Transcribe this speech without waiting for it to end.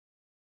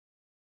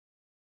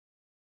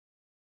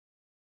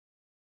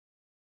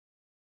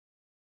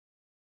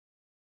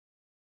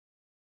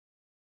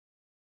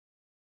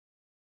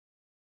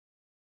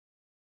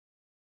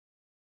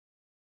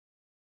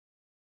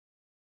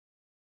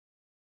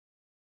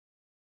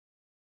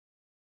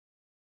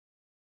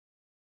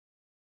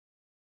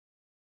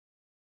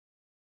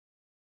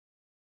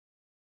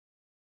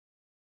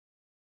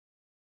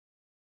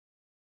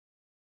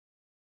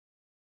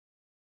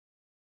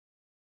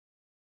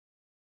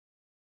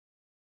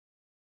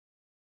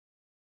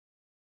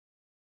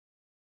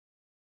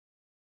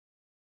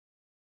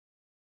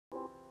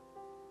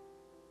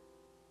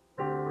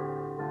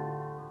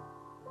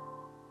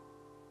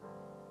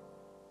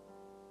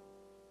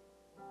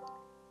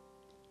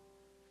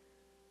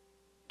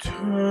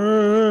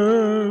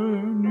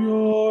Turn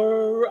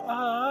your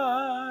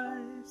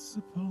eyes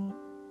upon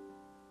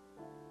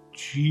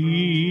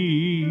Jesus.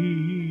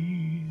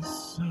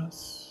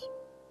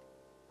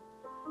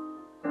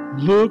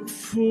 Look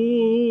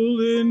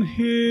full in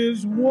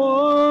his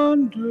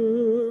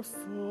wonderful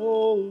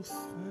face,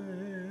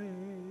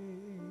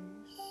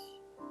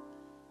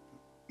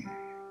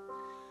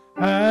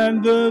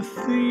 and the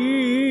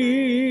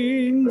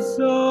things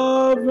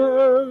of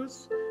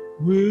earth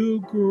will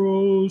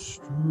grow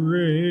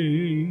strangely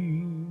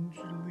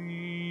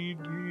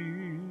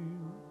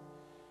dim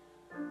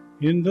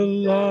in the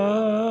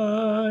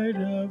light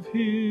of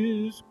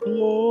his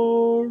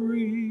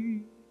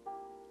glory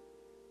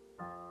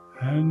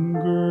and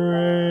grace.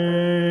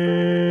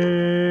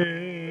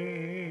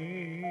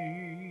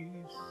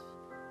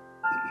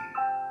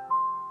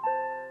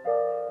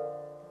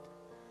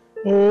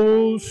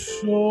 O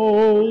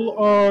soul,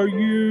 are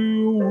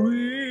you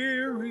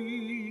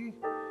weary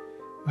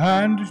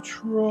and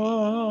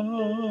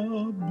troubled?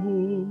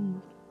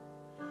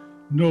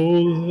 No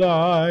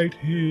light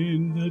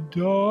in the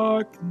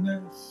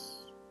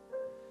darkness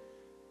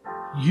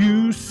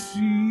you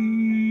see.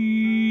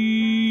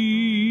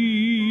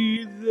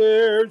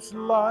 There's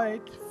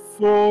light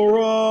for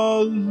a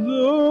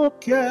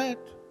look at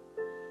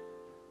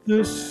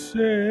the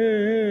Savior,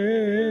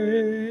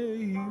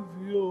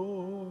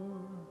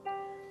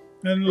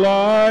 and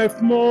life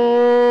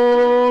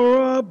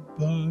more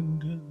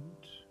abundant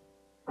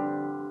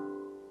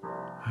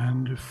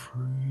and free.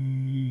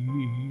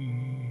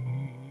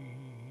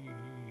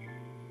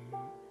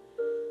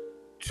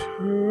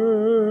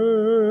 Turn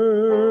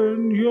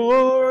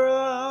your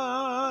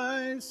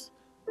eyes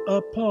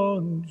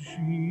upon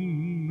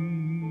Jesus.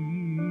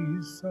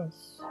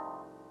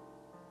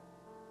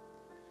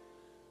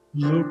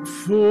 Look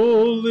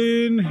full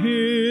in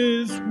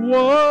his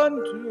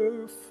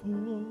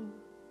wonderful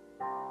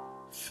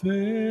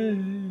face,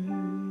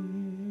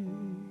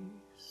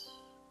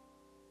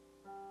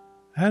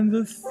 and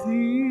the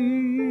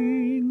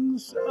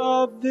things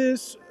of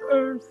this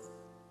earth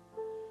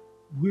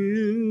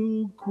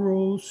will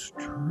grow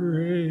strangely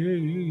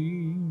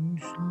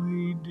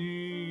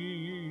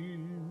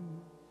dim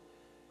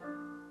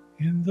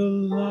in the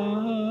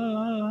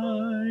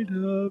light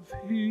of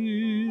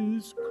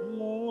his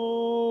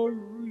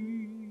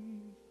glory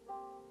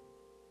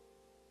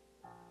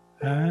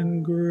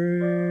and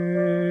grace.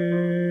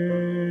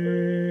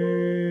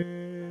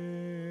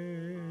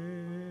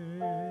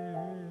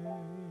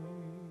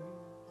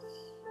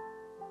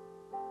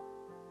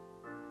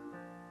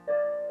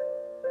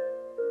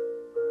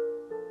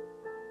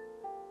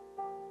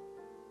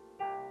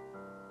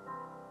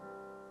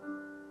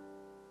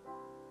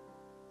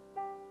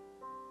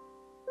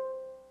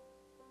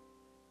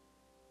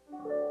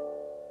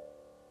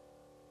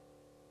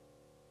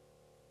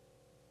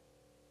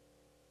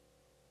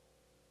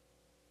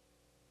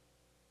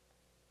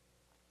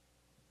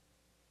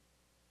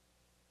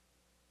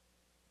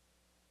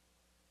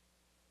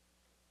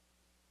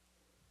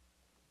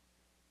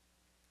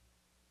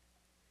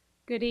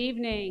 Good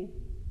evening.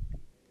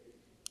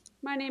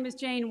 My name is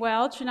Jane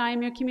Welch, and I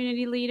am your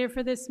community leader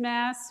for this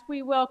Mass.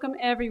 We welcome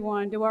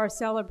everyone to our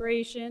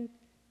celebration.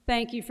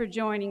 Thank you for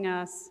joining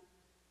us.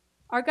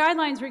 Our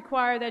guidelines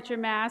require that your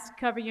mask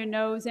cover your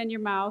nose and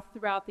your mouth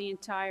throughout the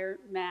entire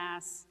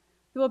Mass.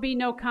 There will be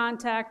no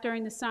contact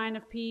during the sign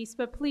of peace,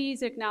 but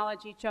please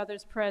acknowledge each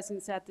other's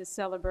presence at this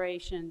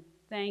celebration.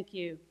 Thank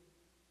you.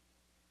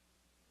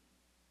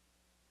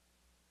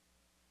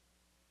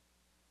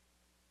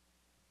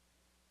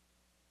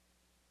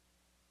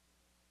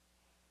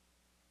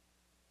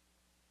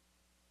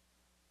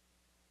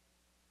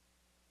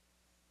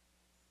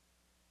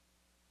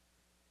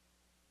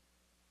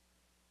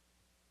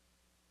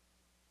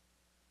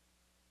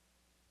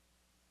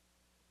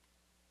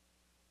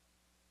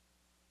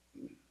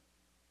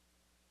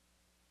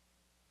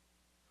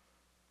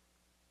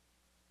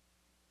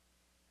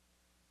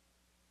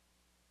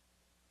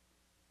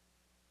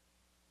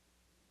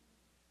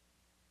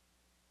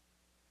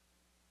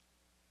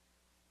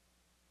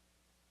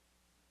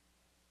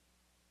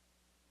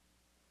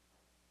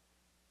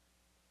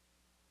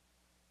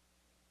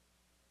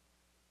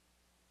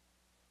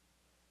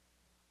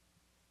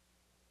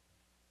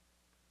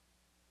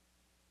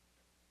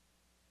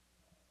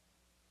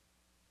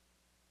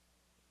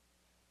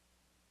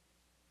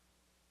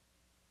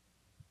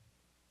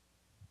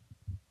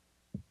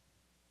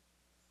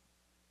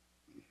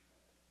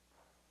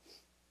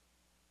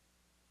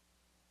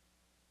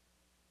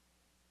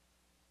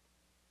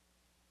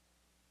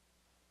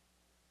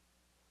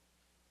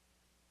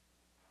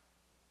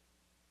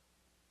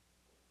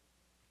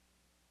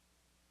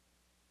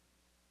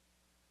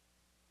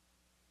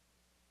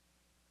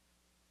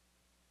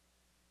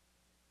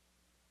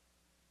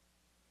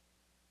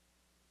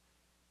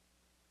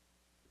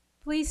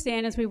 Please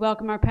stand as we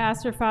welcome our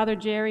pastor, Father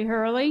Jerry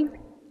Hurley.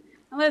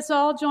 And let's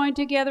all join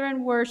together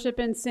in worship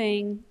and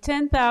sing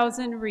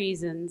 10,000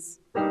 Reasons.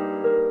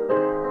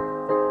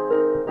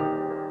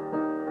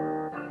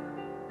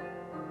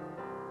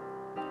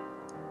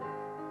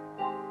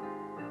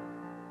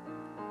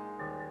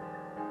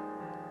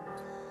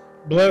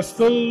 Bless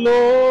the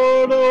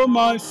Lord, O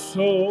my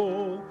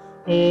soul,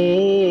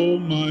 O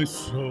my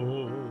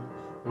soul.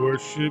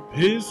 Worship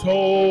his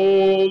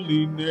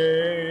holy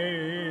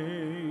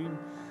name.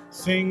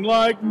 Sing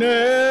like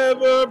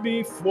never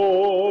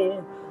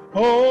before,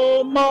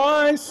 O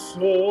my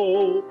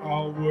soul.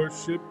 I'll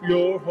worship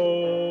your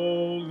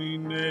holy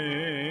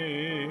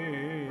name.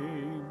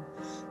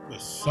 The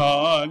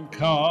sun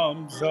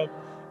comes up,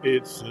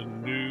 it's a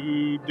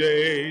new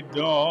day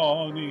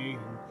dawning.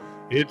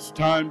 It's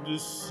time to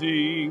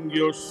sing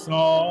your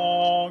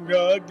song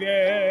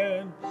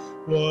again.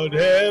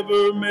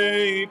 Whatever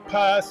may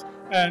pass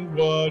and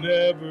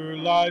whatever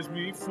lies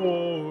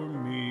before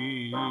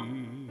me,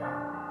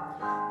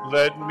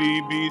 let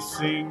me be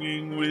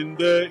singing when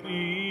the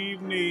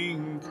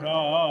evening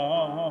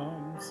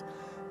comes.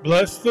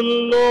 Bless the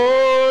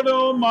Lord,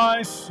 O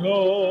my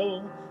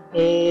soul,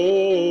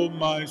 O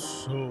my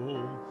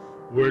soul.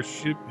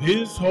 Worship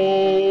his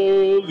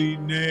holy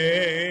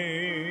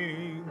name.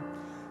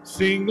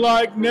 Sing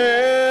like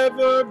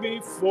never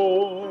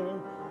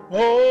before,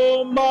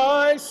 O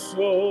my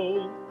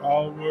soul.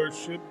 I'll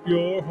worship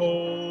your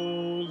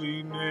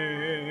holy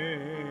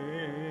name.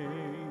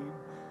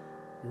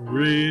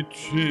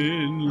 Rich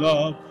in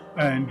love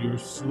and you're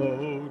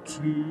slow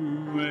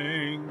to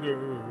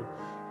anger.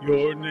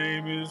 Your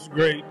name is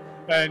great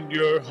and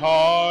your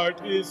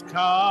heart is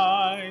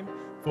kind.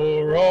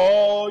 For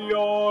all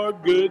your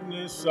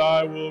goodness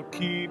I will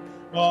keep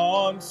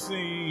on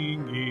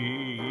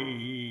singing.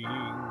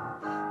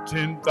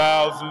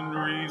 10,000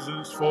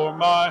 reasons for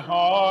my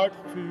heart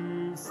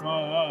to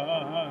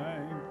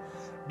find.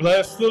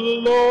 Bless the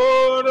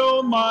Lord,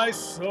 O my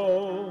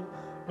soul,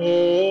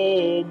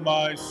 O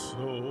my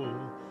soul.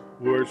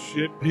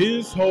 Worship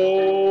his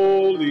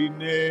holy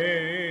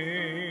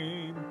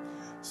name.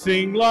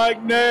 Sing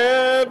like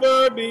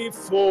never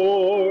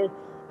before,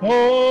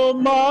 O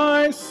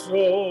my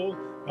soul.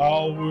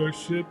 I'll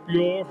worship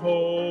your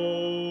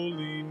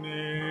holy name.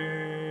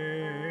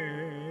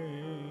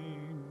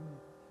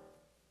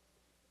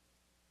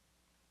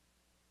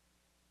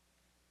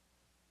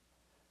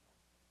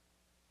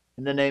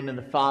 In the name of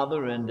the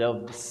Father, and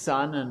of the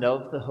Son, and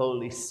of the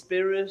Holy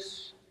Spirit,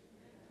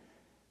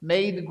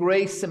 may the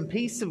grace and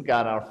peace of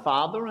God our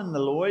Father and the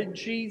Lord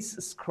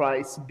Jesus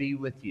Christ be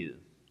with you.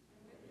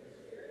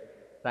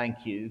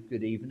 Thank you.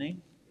 Good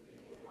evening.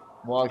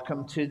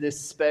 Welcome to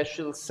this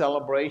special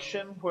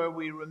celebration where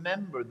we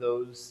remember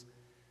those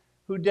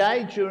who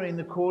died during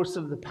the course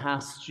of the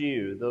past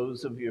year,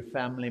 those of your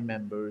family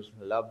members,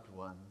 loved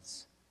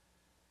ones.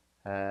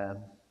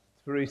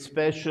 Very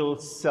special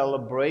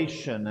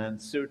celebration,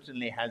 and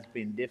certainly has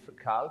been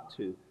difficult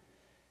to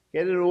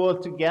get it all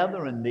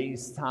together in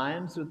these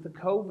times with the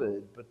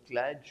COVID, but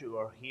glad you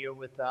are here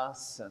with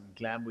us and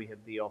glad we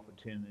have the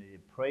opportunity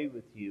to pray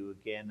with you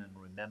again and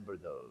remember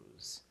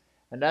those.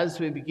 And as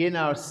we begin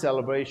our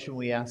celebration,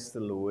 we ask the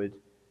Lord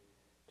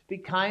to be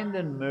kind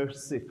and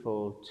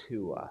merciful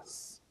to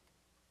us.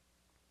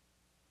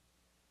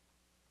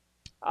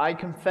 I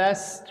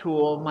confess to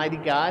Almighty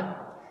God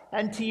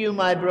and to you,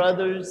 my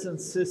brothers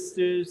and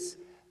sisters,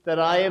 that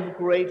I have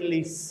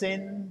greatly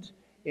sinned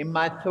in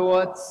my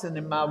thoughts and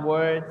in my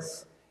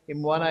words,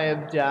 in what I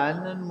have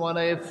done and what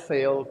I have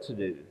failed to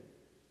do.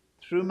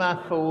 Through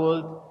my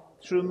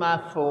fault, through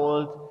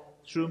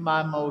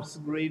my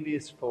most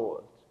grievous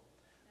fault.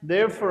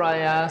 Therefore I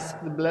ask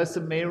the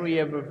Blessed Mary,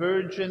 ever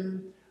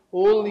Virgin,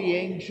 all the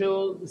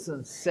angels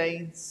and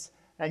saints,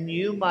 and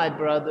you, my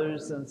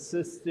brothers and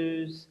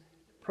sisters,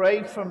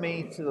 pray for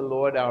me to the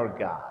Lord our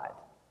God.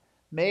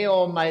 May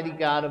Almighty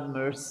God have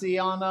mercy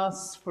on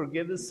us,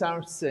 forgive us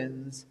our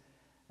sins,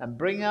 and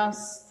bring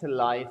us to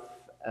life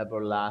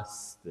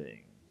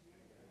everlasting.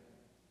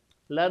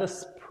 Let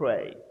us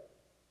pray.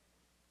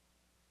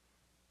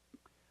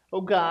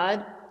 O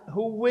God,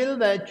 who will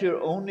that your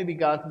only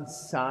begotten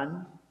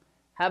Son,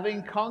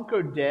 having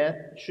conquered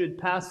death, should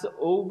pass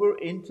over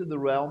into the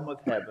realm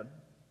of heaven,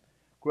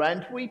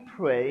 grant, we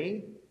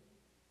pray,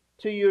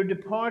 to your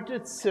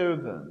departed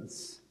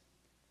servants,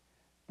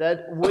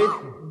 that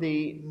with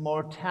the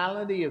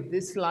mortality of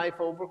this life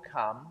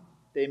overcome,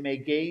 they may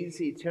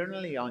gaze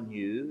eternally on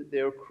you,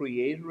 their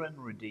Creator and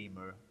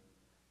Redeemer,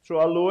 through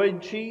our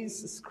Lord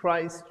Jesus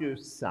Christ, your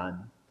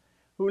Son,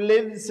 who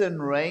lives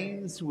and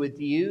reigns with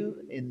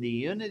you in the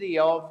unity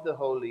of the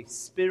Holy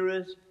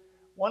Spirit,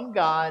 one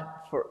God,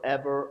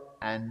 forever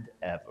and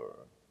ever.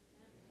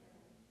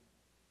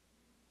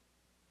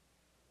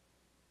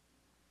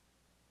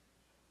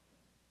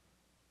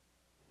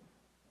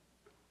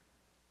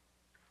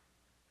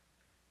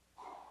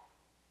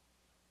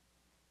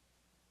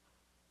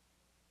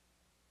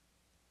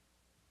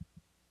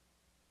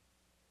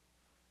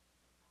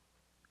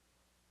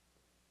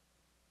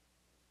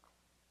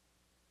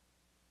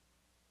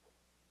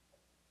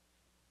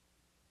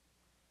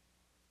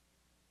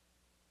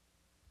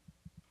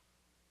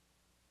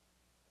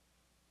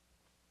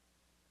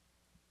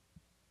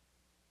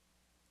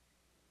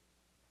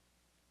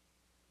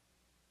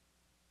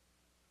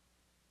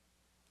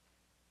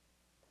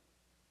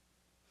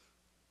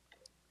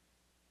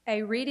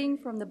 A reading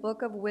from the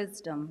Book of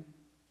Wisdom.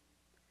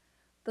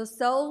 The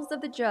souls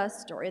of the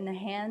just are in the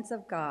hands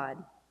of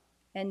God,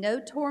 and no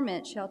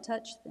torment shall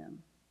touch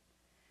them.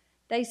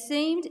 They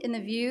seemed, in the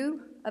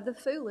view of the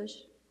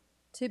foolish,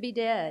 to be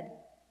dead,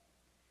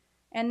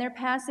 and their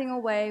passing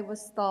away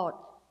was thought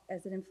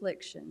as an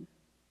affliction,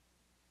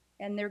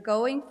 and their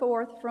going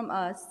forth from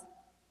us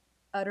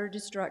utter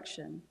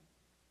destruction.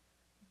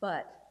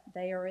 But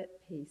they are at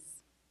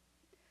peace.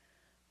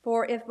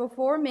 For if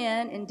before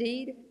men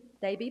indeed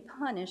they be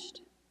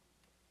punished,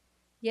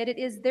 yet it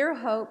is their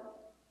hope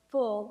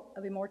full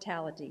of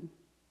immortality.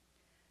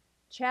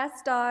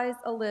 Chastised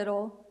a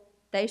little,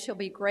 they shall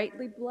be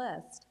greatly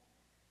blessed,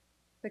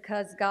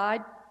 because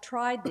God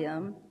tried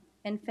them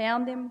and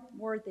found them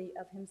worthy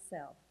of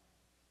himself.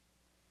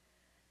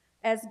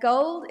 As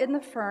gold in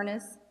the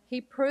furnace,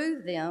 he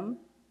proved them,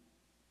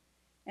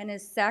 and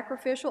as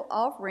sacrificial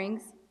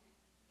offerings,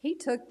 he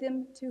took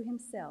them to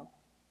himself.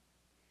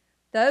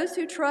 Those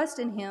who trust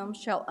in him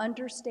shall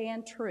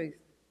understand truth,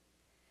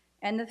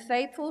 and the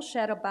faithful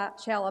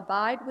shall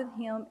abide with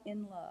him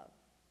in love.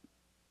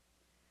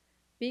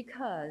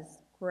 Because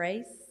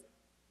grace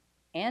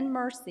and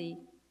mercy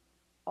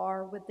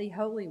are with the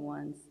holy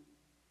ones,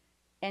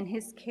 and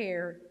his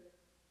care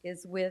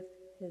is with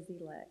his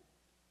elect.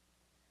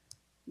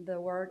 The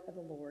word of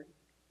the Lord.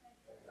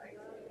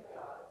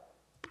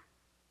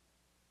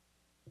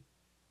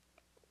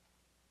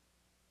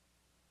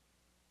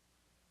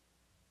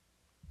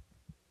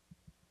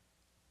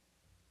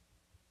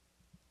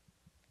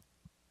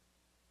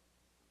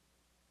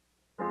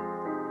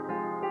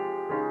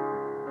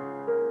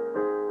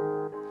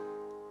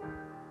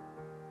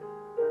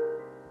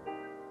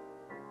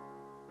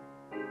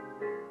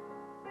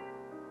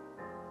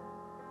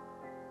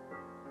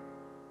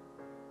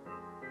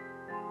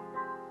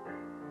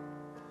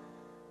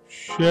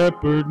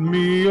 Shepherd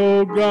me,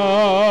 O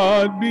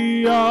God,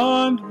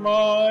 beyond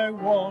my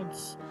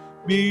wants,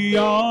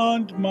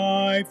 beyond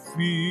my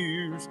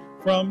fears,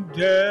 from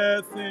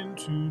death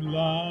into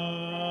life.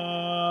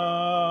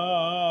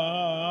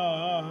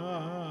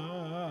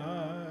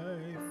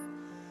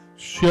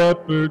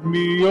 Shepherd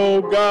me,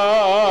 O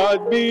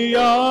God,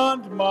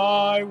 beyond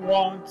my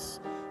wants,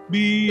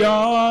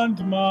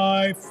 beyond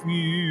my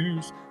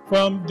fears,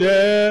 from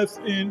death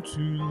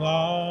into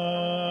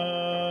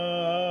life.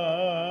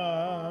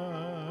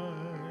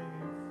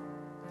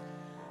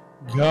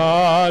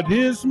 God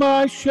is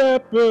my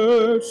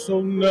shepherd, so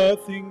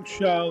nothing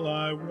shall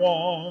I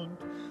want.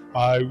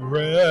 I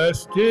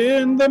rest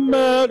in the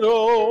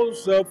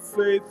meadows of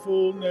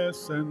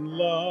faithfulness and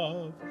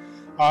love.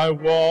 I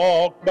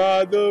walk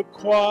by the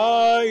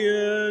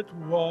quiet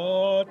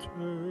waters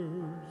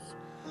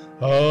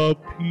of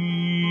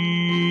peace.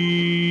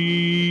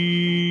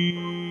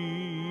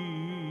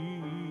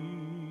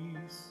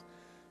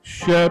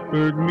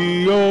 Shepherd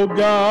me, O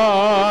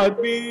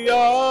God,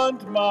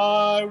 beyond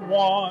my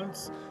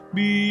wants,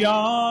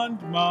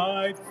 beyond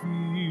my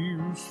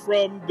fears,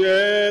 from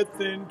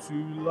death into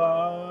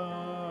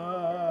life.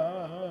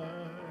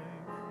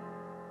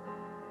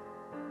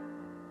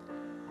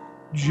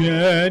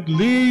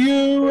 Gently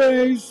you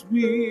raise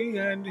me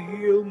and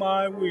heal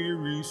my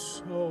weary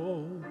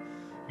soul.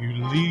 You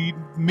lead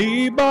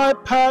me by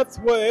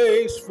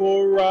pathways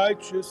for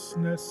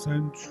righteousness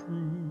and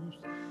truth.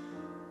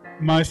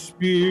 My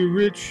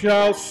spirit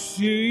shall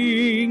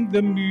sing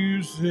the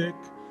music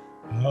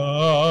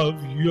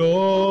of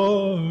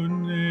your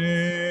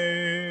name.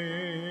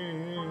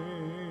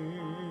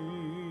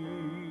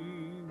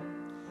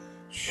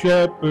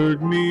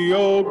 Shepherd me,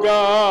 O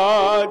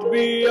God,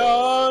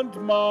 beyond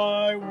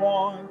my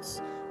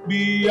wants,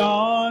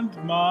 beyond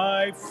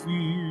my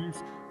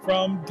fears,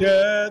 from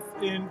death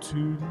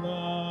into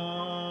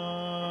life.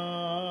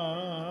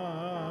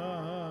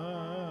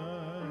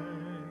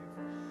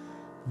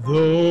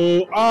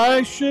 Though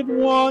I should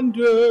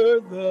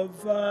wander the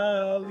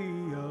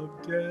valley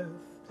of death,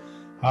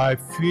 I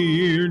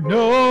fear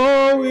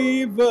no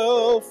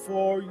evil,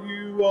 for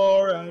you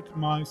are at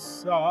my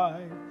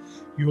side.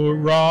 Your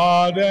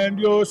rod and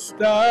your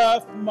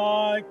staff,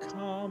 my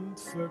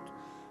comfort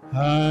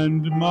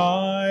and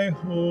my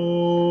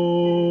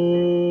hope.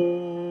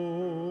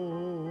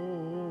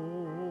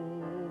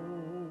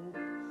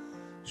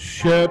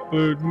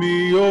 Shepherd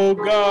me, O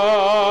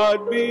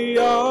God,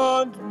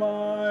 beyond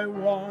my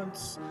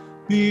wants,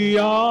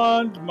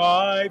 beyond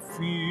my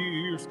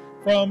fears,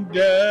 from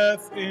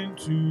death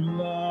into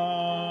life.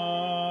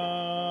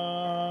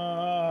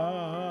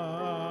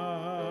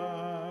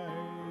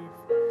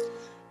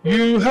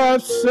 You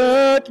have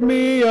set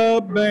me a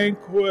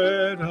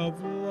banquet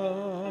of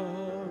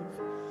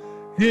love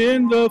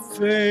in the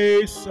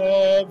face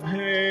of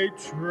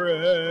hatred,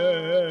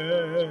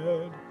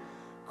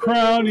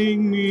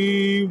 crowning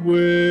me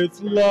with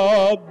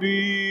love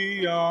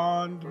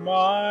beyond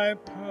my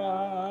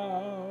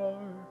power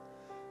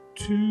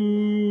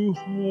to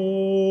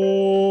hold.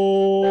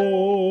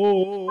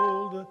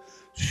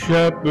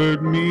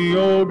 Shepherd me,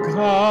 O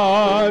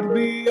God,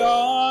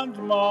 beyond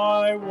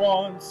my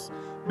wants,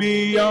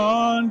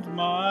 beyond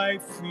my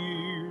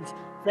fears,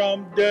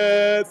 from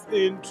death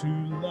into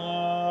life.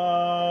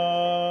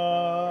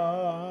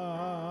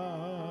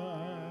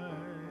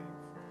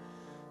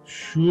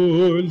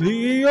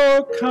 Surely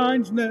your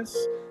kindness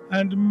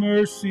and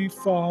mercy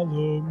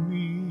follow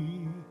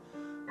me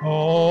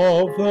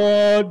all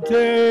the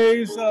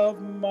days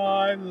of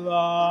my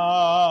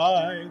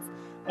life.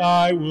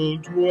 I will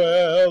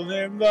dwell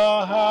in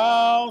the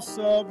house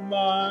of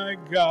my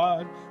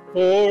God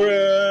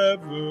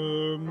forevermore.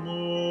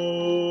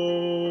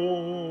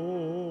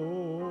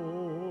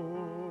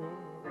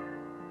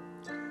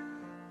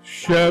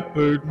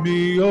 Shepherd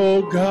me,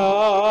 O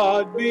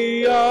God,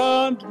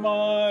 beyond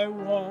my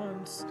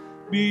wants,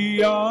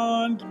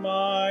 beyond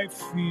my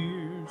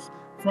fears,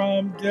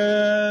 from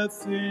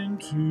death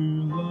into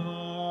life.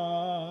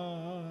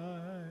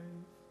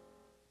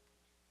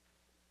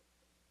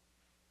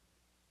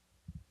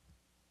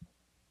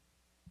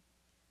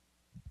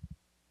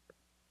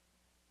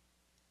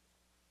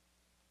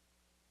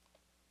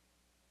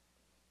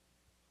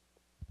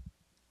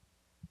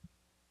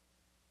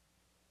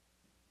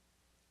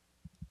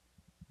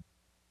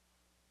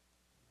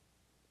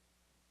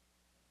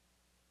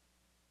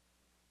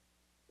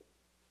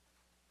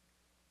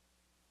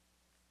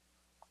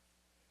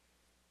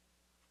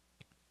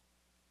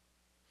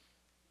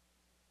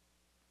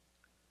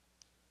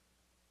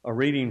 A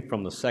reading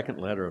from the second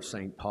letter of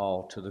St.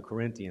 Paul to the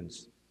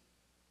Corinthians.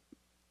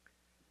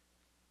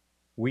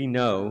 We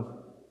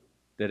know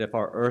that if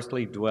our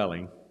earthly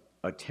dwelling,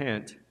 a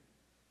tent,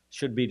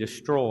 should be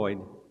destroyed,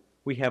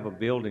 we have a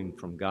building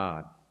from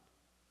God,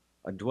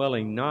 a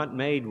dwelling not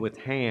made with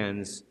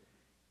hands,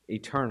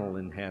 eternal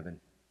in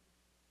heaven.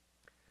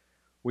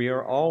 We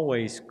are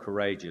always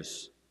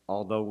courageous,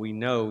 although we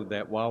know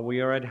that while we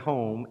are at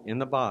home in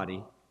the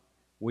body,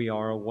 we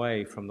are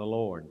away from the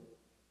Lord.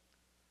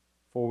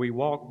 For we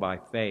walk by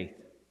faith,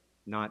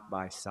 not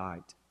by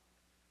sight.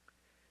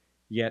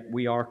 Yet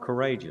we are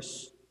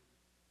courageous,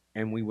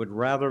 and we would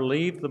rather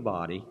leave the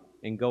body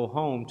and go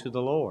home to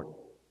the Lord.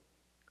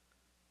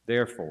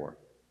 Therefore,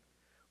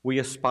 we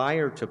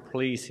aspire to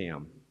please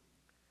Him,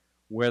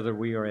 whether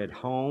we are at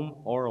home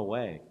or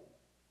away.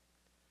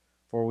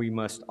 For we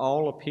must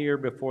all appear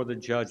before the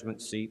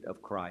judgment seat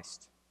of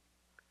Christ,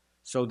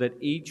 so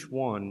that each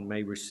one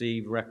may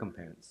receive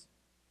recompense,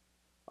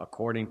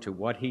 according to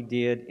what he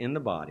did in the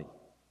body,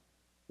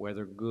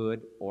 whether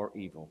good or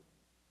evil.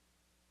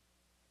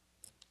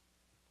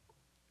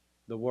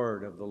 The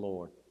word of the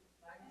Lord.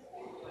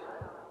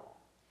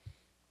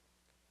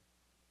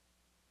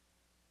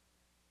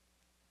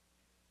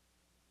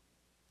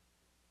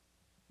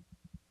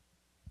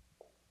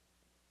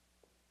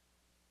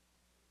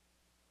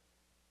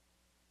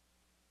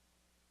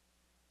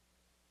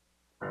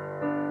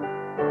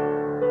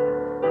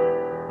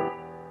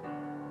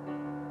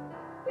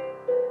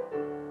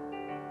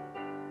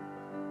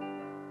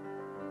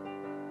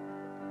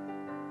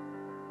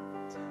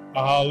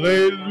 Alleluia,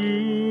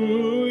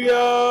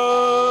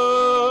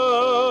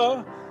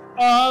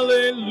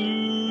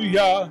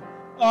 alleluia,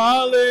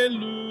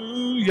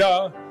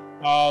 alleluia,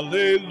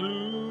 alleluia,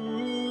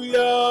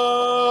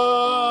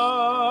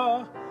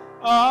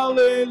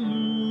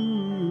 alleluia.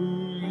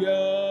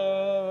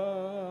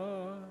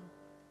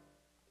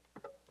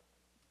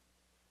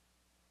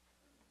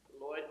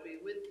 Lord be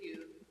with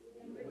you.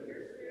 And with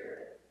your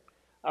spirit.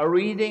 A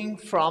reading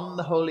from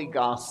the Holy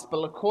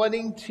Gospel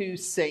according to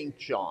St.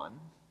 John.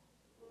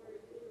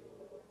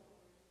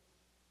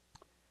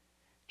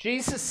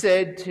 Jesus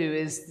said to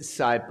his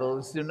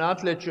disciples, "Do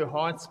not let your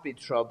hearts be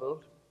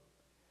troubled.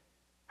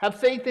 Have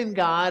faith in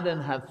God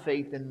and have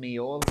faith in me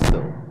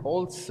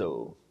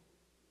also.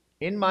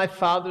 In my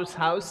Father's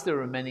house there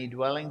are many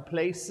dwelling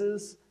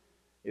places.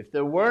 If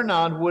there were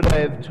not, would I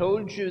have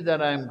told you that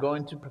I am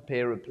going to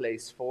prepare a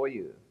place for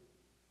you?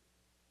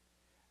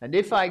 And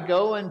if I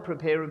go and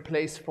prepare a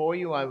place for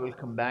you, I will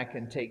come back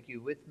and take you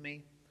with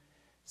me,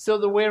 so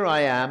that where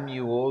I am,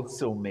 you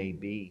also may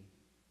be.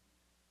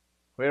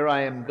 Where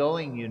I am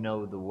going, you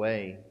know the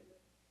way."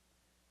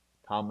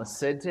 Thomas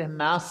said to him,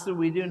 "Master,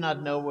 we do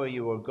not know where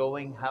you are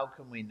going. How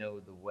can we know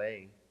the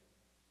way?"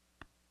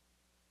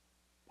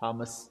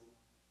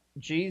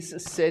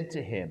 Jesus said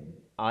to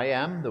him, "I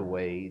am the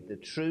way, the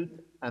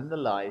truth, and the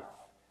life.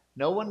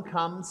 No one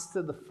comes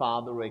to the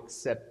Father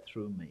except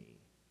through me."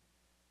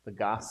 The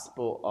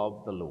Gospel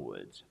of the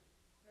Lord.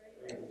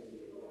 Praise to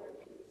you, Lord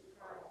Jesus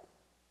Christ.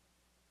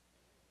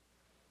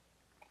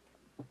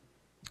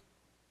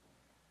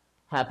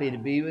 Happy to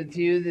be with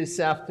you this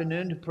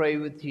afternoon to pray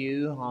with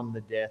you on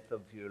the death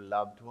of your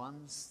loved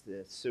ones.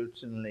 There's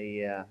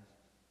certainly a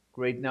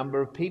great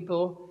number of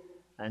people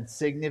and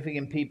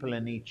significant people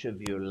in each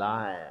of your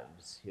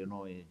lives. You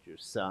know, your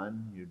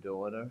son, your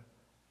daughter,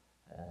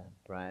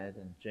 Brad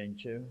and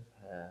Ginger.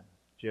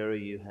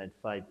 Jerry, you had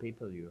 5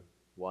 people, your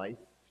wife,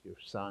 your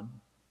son,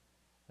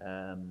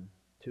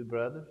 2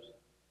 brothers,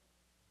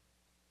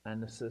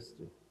 and a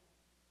sister.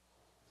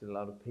 It's a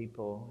lot of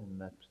people in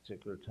that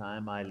particular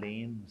time.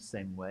 Eileen, the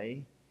same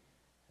way.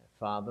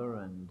 Father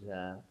and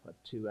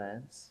 2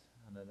 aunts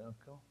and an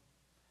uncle.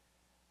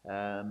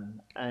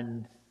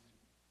 And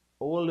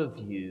all of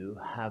you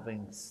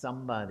having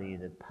somebody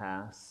that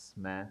passed,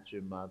 met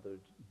your mother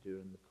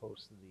during the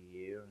course of the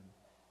year. And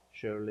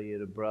surely you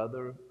had a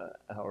brother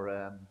or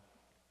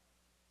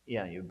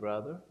Yeah, your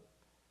brother,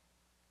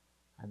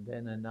 and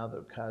then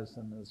another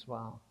cousin as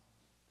well.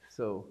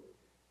 So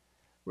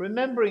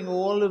remembering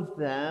all of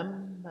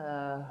them,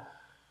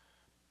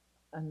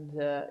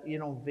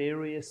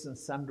 various and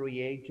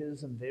sundry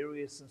ages and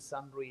various and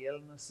sundry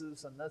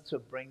illnesses, and that's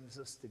what brings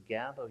us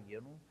together,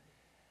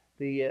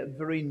 The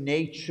very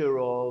nature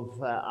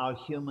of our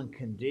human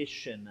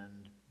condition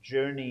and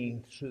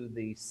journeying through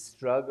these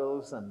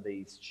struggles and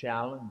these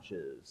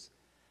challenges.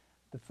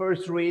 The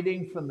first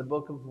reading from the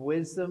Book of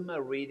Wisdom,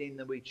 a reading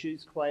that we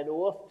choose quite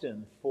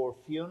often for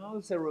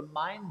funerals, a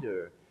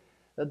reminder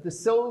that the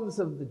souls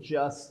of the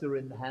just are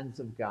in the hands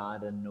of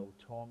God and no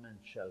torment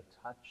shall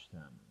touch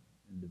them.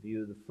 In the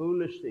view of the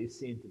foolish, they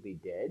seem to be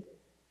dead,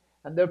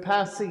 and their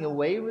passing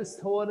away was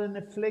thought an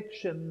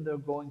affliction, their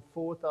going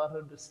forth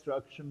utter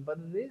destruction, but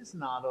it is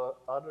not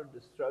utter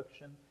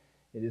destruction.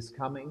 It is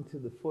coming to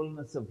the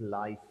fullness of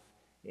life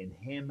in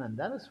Him, and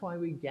that is why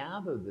we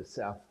gather this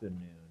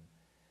afternoon,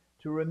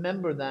 to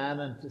remember that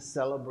and to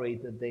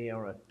celebrate that they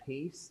are at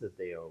peace, that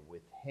they are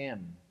with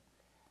Him.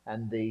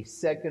 And the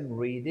second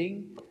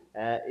reading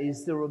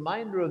is the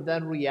reminder of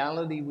that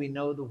reality we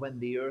know, that when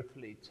the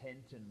earthly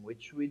tent in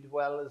which we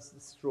dwell is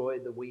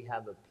destroyed, that we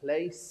have a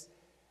place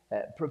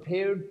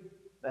prepared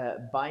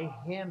by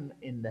Him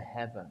in the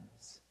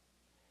heavens.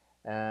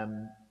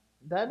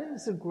 That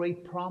is a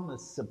great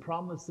promise, a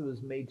promise that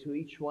was made to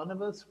each one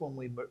of us when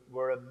we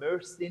were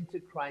immersed into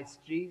Christ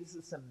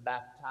Jesus and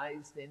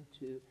baptized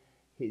into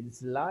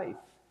His life.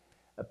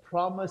 A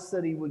promise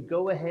that He would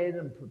go ahead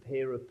and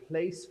prepare a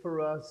place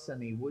for us,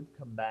 and He would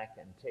come back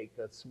and take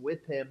us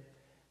with Him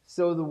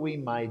so that we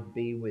might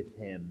be with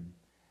Him.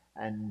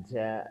 And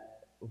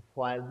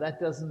while that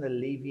doesn't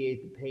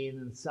alleviate the pain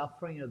and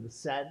suffering or the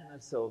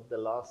sadness of the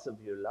loss of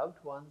your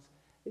loved ones,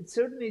 it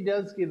certainly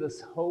does give us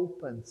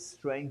hope and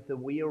strength that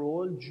we are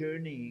all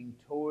journeying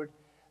toward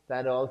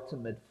that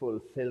ultimate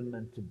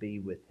fulfillment to be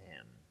with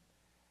Him.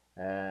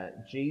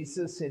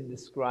 Jesus, in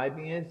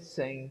describing it,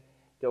 saying,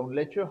 "Don't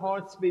let your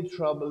hearts be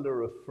troubled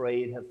or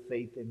afraid. Have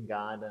faith in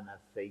God and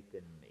have faith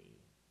in me."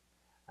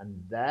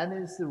 And that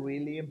is the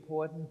really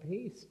important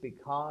piece,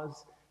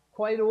 because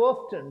quite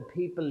often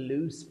people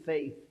lose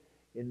faith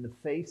in the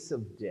face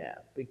of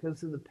death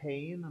because of the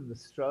pain and the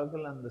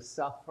struggle and the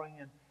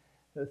suffering, and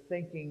they're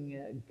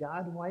thinking,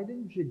 "God, why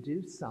didn't you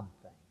do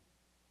something?"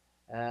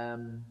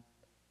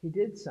 He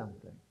did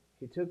something.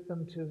 He took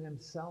them to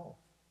Himself.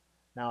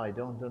 Now, I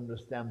don't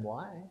understand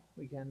why.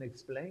 We can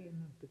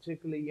explain,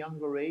 particularly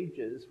younger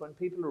ages. When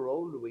people are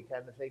older, we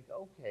kind of think,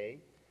 okay,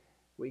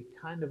 we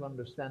kind of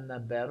understand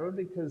that better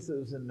because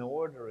there's an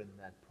order in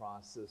that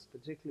process,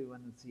 particularly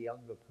when it's a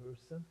younger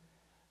person,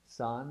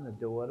 son, a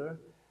daughter,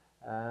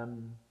 a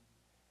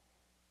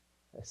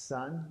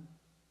son.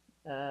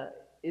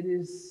 It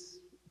is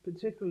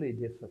particularly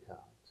difficult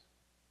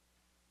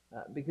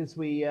because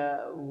we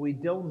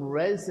don't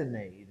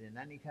resonate in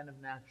any kind of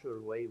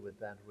natural way with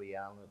that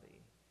reality.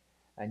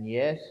 And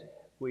yet,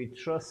 we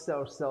trust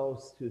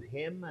ourselves to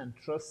Him and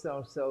trust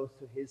ourselves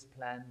to His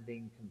plan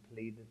being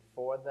completed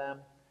for them.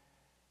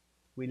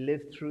 We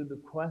live through the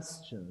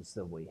questions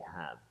that we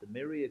have, the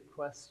myriad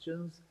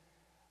questions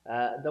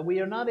that we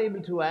are not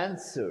able to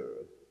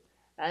answer.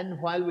 And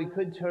while we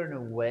could turn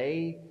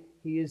away,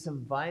 He is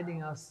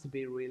inviting us to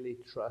be really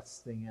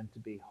trusting and to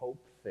be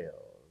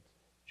hope-filled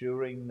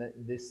during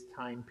this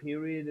time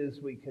period as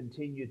we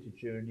continue to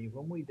journey,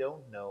 when we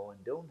don't know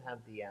and don't have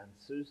the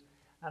answers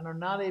and are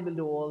not able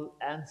to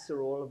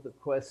answer all of the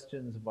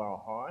questions of our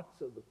hearts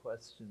or the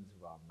questions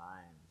of our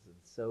minds. And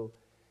so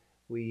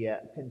we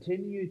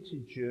continue to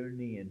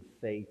journey in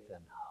faith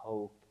and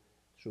hope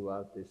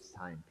throughout this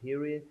time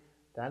period.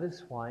 That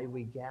is why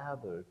we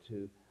gather,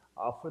 to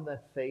offer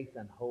that faith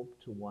and hope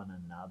to one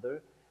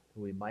another,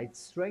 that we might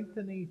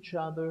strengthen each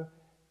other,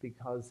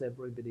 because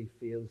everybody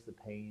feels the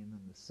pain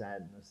and the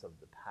sadness of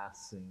the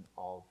passing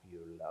of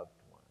your loved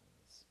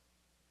ones.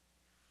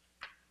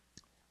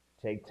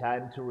 Take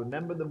time to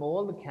remember them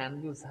all. The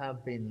candles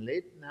have been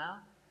lit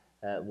now,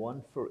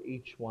 one for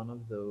each one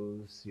of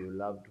those, your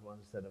loved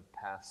ones that have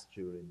passed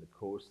during the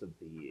course of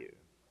the year.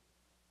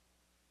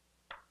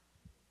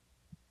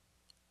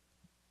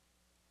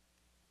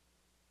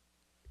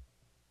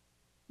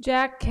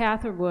 Jack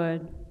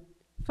Catherwood,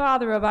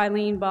 father of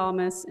Eileen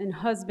Balmas and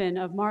husband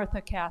of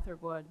Martha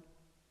Catherwood.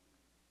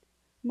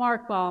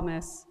 Mark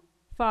Balmas,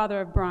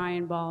 father of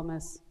Brian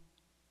Balmas.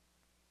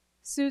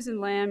 Susan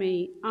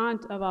Lammy,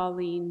 aunt of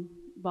Eileen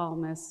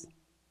Balmas.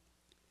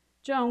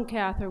 Joan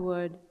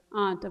Catherwood,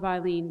 aunt of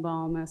Eileen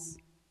Balmas.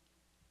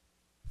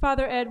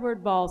 Father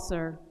Edward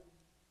Balser.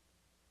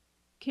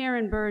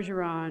 Karen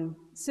Bergeron,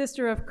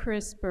 sister of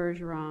Chris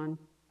Bergeron.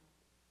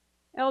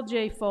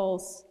 L.J.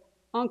 Folse,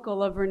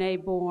 uncle of Renee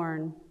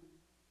Bourne.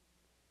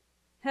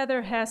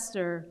 Heather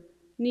Hester,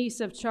 niece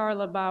of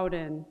Charla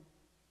Bowden.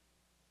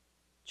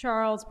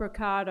 Charles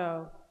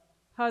Brocado,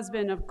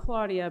 husband of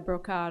Claudia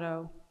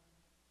Brocado.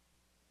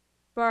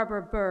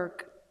 Barbara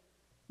Burke,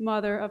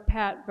 mother of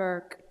Pat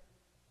Burke.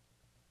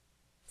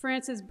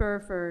 Frances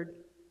Burford,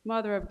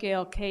 mother of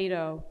Gail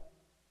Cato.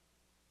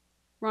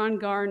 Ron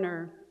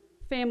Garner,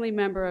 family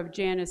member of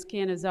Janice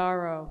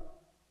Cannizzaro.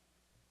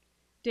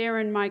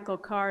 Darren Michael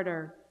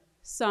Carter,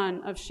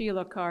 son of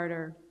Sheila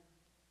Carter.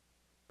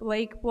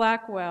 Blake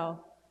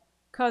Blackwell,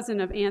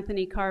 cousin of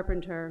Anthony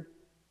Carpenter.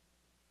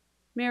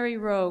 Mary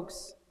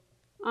Rogues,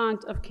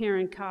 aunt of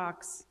Karen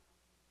Cox.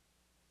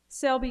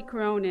 Selby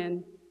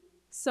Cronin,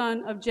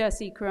 son of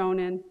Jesse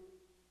Cronin.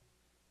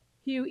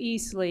 Hugh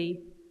Easley,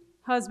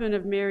 husband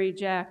of Mary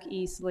Jack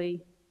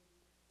Easley.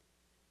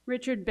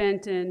 Richard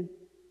Benton,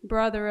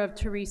 brother of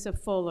Teresa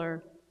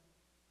Fuller.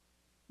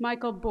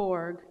 Michael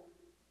Borg,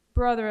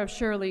 brother of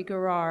Shirley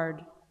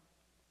Garrard.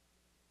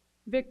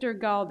 Victor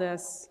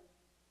Galdes,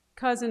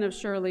 cousin of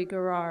Shirley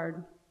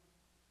Garrard.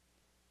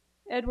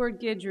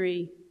 Edward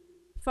Guidry,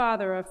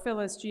 father of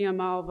Phyllis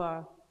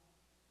Giamalva.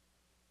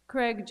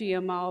 Craig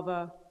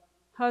Giamalva,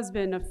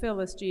 husband of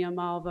Phyllis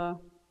Giamalva.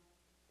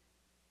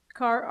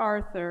 Carr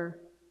Arthur,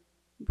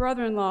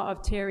 brother-in-law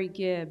of Terry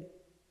Gibb.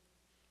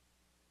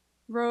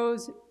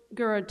 Rose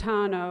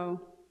Guratano,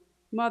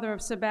 mother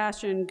of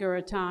Sebastian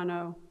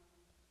Guratano.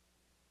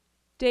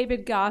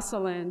 David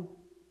Gosselin,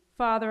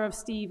 father of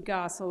Steve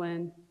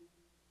Gosselin.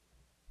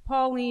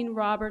 Pauline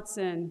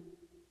Robertson,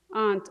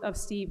 aunt of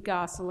Steve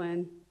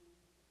Gosselin.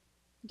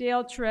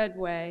 Dale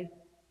Treadway,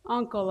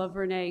 uncle of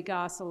Renee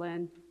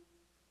Gosselin.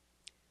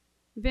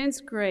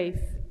 Vince Grafe,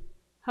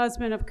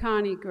 husband of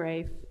Connie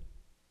Grafe.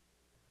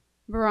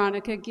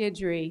 Veronica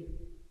Guidry.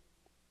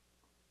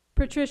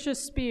 Patricia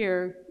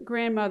Spear,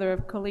 grandmother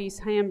of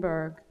Khalees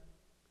Hamburg.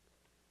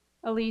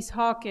 Elise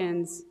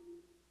Hawkins,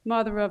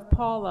 mother of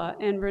Paula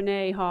and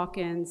Renee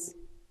Hawkins.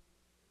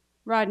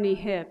 Rodney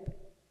Hipp,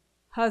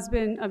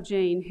 husband of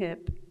Jane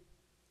Hipp.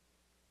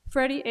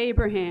 Freddie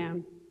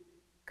Abraham,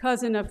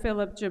 cousin of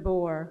Philip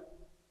Jabor.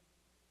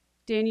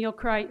 Daniel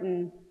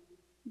Crichton,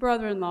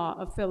 brother-in-law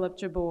of Philip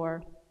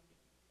Jabor.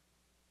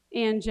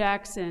 Ann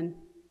Jackson,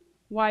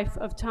 wife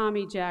of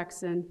Tommy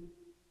Jackson.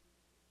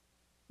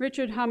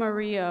 Richard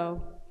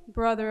Hamarillo,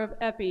 brother of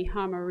Epi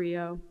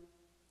Hamarillo.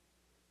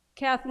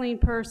 Kathleen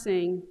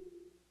Persing,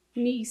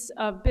 niece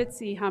of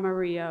Bitsy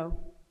Hamarillo.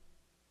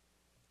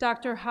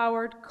 Dr.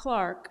 Howard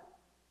Clark,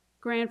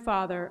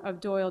 grandfather of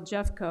Doyle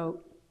Jeffcoat.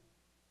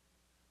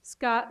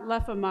 Scott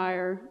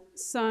Leffemeyer,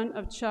 son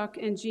of Chuck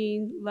and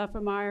Jean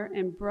Leffemeyer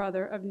and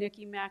brother of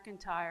Nikki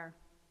McIntyre.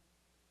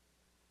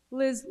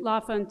 Liz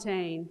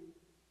LaFontaine,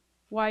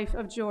 wife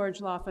of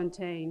George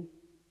LaFontaine.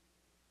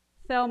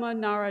 Thelma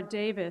Nara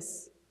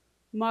Davis,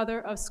 mother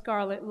of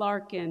Scarlett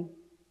Larkin.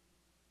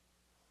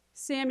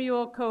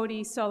 Samuel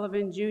Cody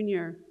Sullivan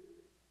Jr.,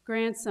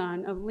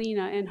 grandson of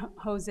Lena and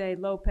Jose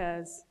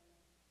Lopez.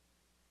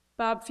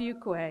 Bob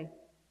Fuqua,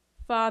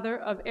 father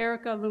of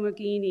Erica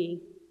Lumagini.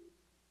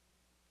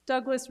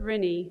 Douglas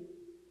Rinney,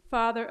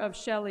 father of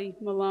Shelley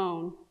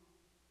Malone.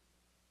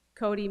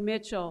 Cody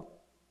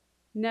Mitchell,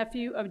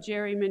 nephew of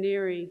Jerry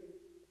Maneri.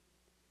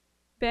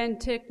 Ben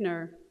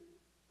Tickner,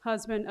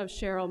 husband of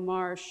Cheryl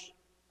Marsh.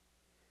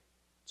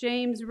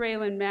 James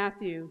Raylan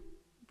Matthew,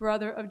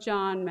 brother of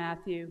John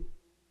Matthew.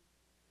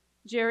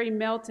 Jerry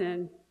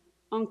Melton,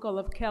 uncle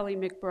of Kelly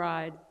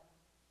McBride.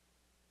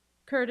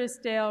 Curtis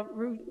Dale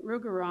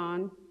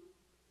Rugeron,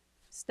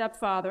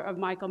 stepfather of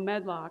Michael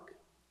Medlock.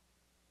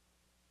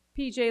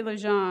 P.J.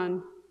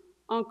 Lejeune,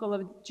 uncle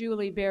of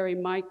Julie Berry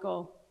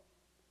Michael.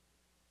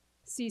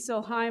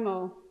 Cecil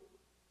Heimel,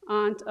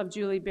 aunt of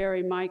Julie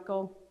Berry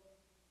Michael.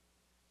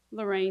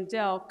 Lorraine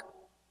Delk,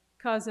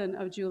 cousin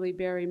of Julie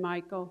Berry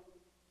Michael.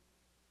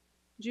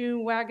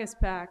 June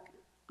Wagaspack,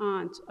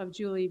 aunt of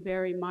Julie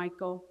Berry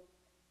Michael.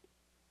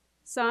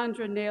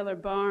 Sandra Naylor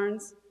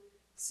Barnes,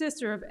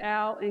 sister of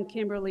Al and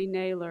Kimberly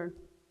Naylor.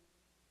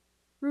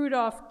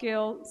 Rudolph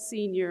Gill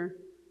Sr.,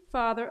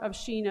 father of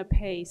Sheena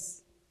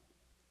Pace.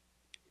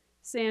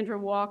 Sandra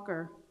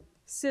Walker,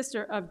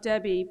 sister of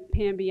Debbie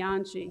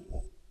Pambianchi.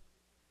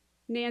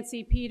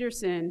 Nancy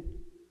Peterson,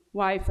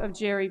 wife of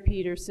Jerry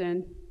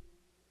Peterson.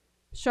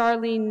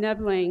 Charlene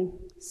Nebling,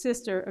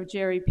 sister of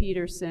Jerry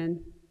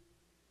Peterson.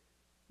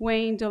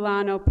 Wayne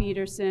Delano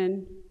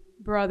Peterson,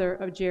 brother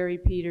of Jerry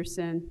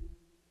Peterson.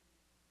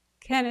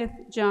 Kenneth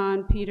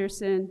John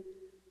Peterson,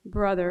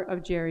 brother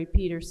of Jerry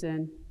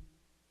Peterson.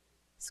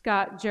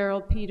 Scott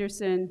Gerald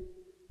Peterson,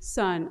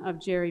 son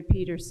of Jerry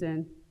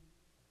Peterson.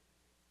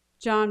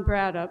 John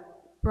Braddock,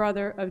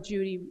 brother of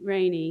Judy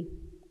Rainey.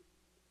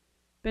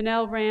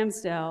 Benelle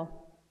Ramsdell,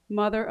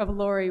 mother of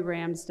Lori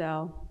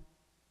Ramsdell.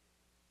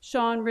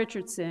 Sean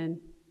Richardson,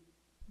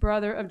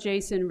 brother of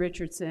Jason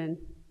Richardson.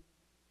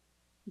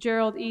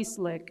 Gerald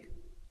Eastlick,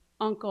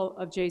 uncle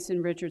of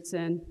Jason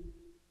Richardson.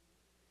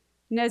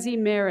 Nezzie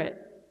Merritt,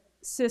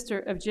 sister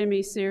of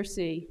Jimmy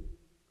Searcy.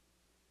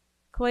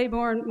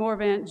 Claiborne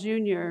Morvant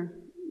Jr.,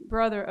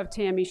 brother of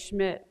Tammy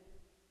Schmidt.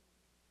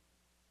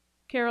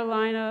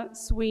 Carolina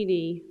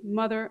Sweeney,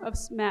 mother of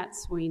Matt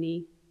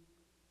Sweeney.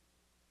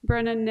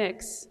 Brenna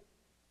Nix,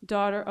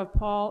 daughter of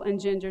Paul and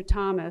Ginger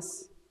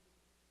Thomas.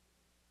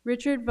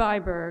 Richard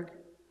Viberg,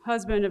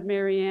 husband of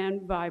Marianne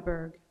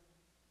Viberg.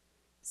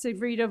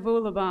 Sivrita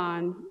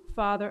Vulaban,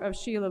 father of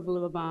Sheila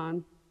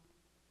Vulaban.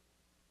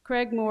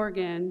 Craig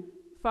Morgan,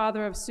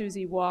 father of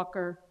Susie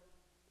Walker.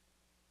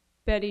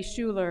 Betty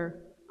Schuler,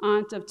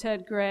 aunt of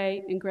Ted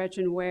Gray and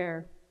Gretchen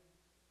Ware.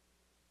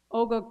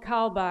 Olga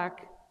Kalbach,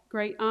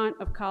 great aunt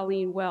of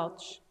Colleen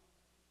Welch.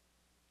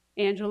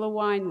 Angela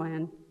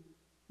Wineland,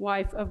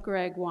 wife of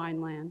Greg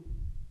Wineland.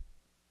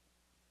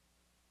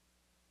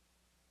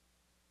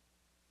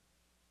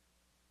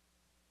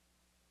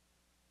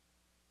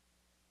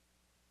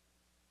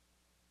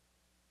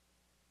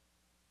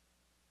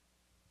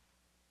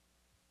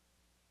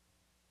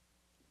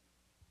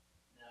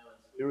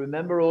 We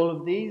remember all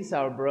of these,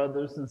 our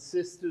brothers and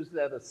sisters.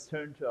 Let us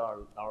turn to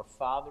our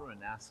Father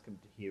and ask him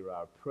to hear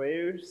our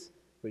prayers,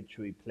 which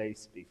we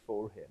place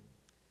before him.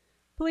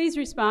 Please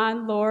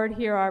respond, Lord,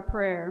 hear our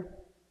prayer.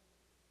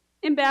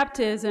 In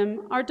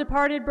baptism, our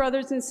departed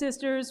brothers and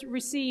sisters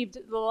received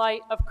the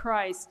light of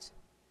Christ.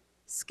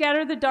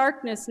 Scatter the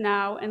darkness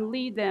now and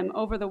lead them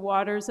over the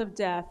waters of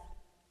death.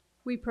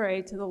 We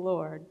pray to the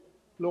Lord.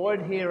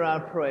 Lord, hear our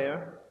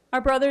prayer.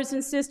 Our brothers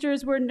and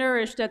sisters were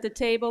nourished at the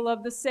table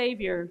of the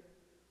Savior.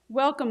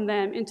 Welcome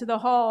them into the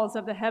halls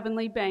of the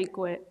heavenly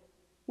banquet.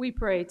 We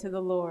pray to the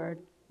Lord.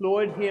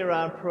 Lord, hear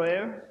our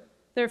prayer.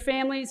 Their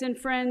families and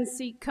friends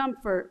seek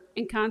comfort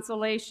and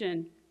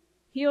consolation.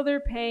 Heal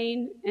their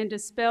pain and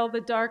dispel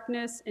the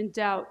darkness and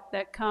doubt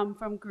that come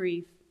from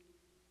grief.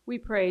 We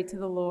pray to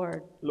the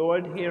Lord.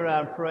 Lord, hear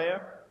our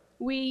prayer.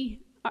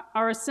 We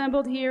are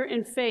assembled here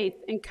in faith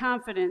and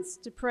confidence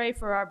to pray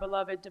for our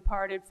beloved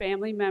departed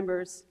family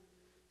members.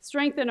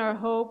 Strengthen our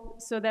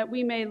hope so that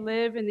we may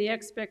live in the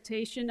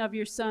expectation of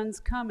your Son's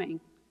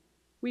coming.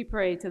 We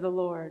pray to the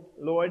Lord.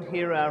 Lord,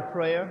 hear our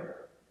prayer.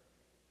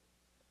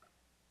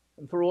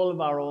 And for all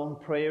of our own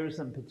prayers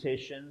and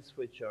petitions,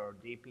 which are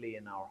deeply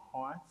in our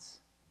hearts,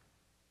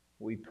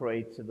 we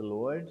pray to the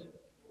Lord.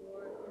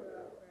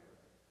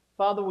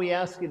 Father, we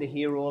ask you to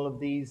hear all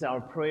of these,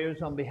 our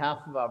prayers on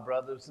behalf of our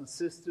brothers and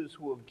sisters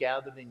who have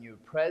gathered in your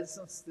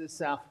presence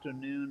this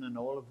afternoon, and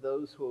all of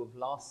those who have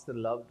lost a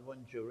loved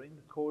one during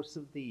the course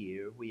of the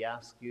year. We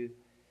ask you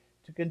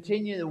to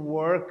continue the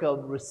work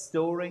of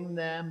restoring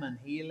them and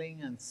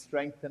healing and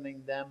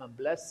strengthening them and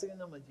blessing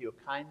them with your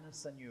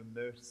kindness and your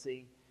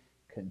mercy.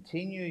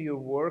 Continue your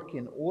work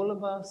in all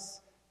of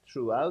us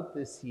throughout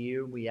this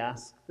year. We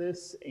ask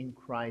this in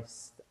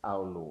Christ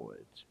our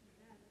Lord.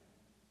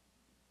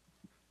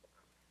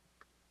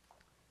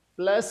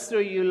 Blessed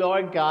are you,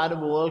 Lord God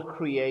of all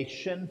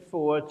creation,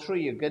 for through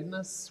your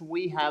goodness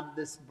we have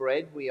this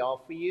bread we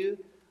offer you,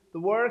 the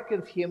work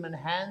of human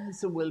hands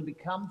that will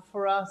become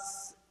for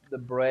us the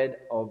bread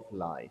of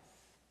life.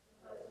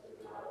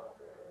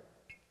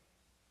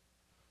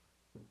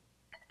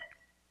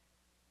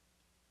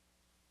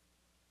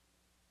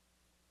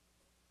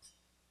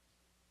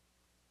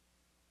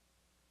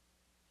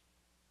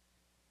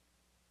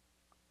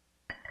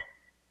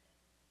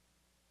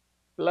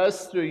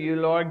 Blessed are you,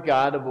 Lord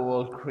God of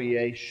all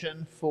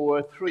creation,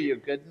 for through your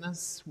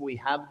goodness we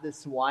have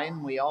this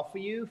wine we offer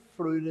you,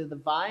 fruit of the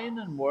vine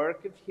and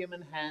work of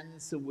human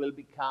hands that will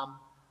become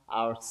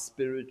our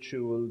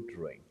spiritual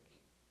drink.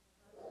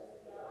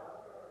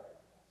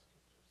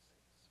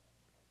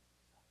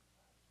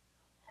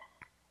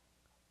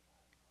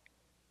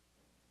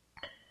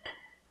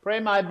 Pray,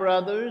 my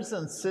brothers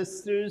and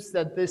sisters,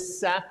 that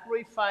this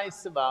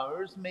sacrifice of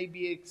ours may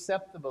be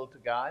acceptable to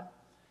God,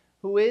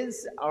 who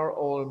is our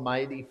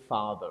Almighty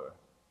Father.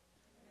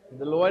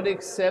 The Lord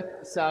accept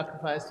the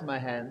sacrifice of my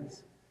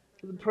hands,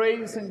 for the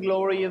praise and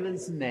glory of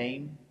his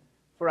name,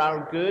 for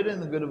our good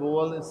and the good of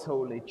all his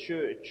holy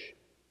church.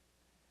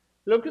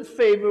 Look with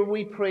favor,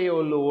 we pray, O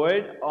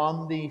Lord,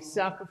 on the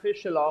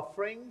sacrificial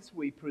offerings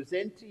we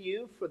present to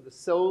you for the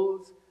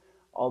souls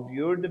of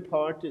your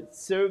departed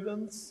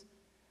servants,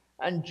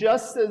 and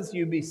just as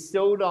you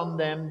bestowed on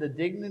them the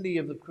dignity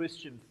of the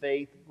Christian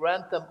faith,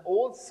 grant them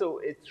also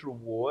its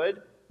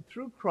reward,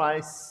 through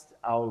Christ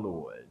our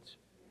Lord.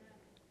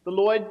 The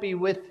Lord be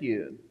with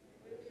you.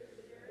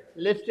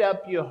 Lift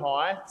up your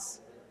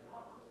hearts.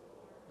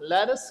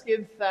 Let us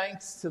give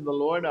thanks to the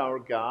Lord our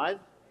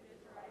God.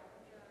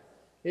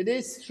 It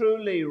is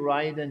truly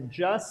right and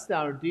just,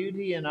 our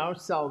duty and our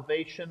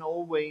salvation,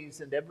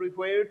 always and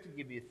everywhere, to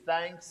give you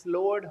thanks,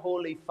 Lord,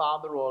 Holy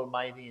Father,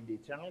 Almighty and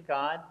eternal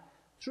God,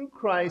 through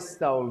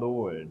Christ our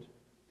Lord.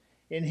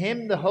 In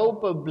him the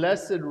hope of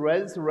blessed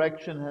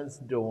resurrection has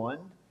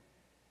dawned,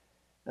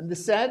 and the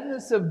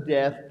sadness of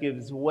death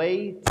gives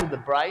way to the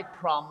bright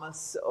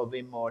promise of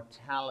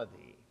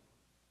immortality.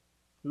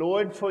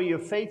 Lord, for your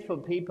faithful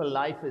people,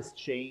 life is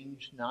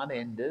changed, not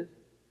ended.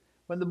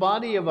 When the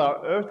body of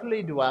our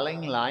earthly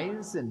dwelling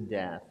lies in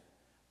death,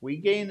 we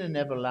gain an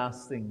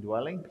everlasting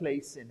dwelling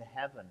place in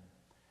heaven.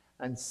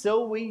 And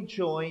so we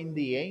join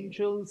the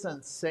angels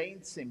and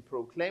saints in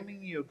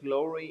proclaiming your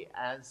glory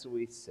as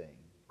we sing.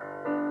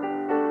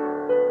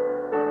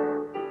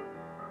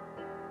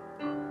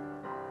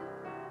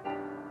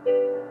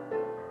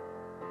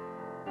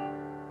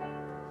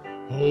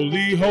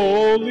 Holy,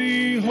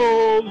 holy,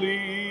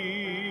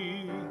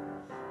 holy,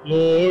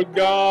 Lord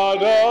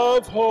God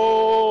of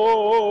hosts,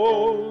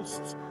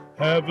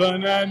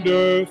 heaven and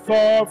earth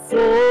are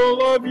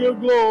full of your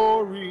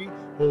glory.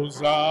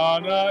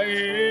 Hosanna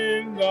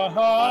in the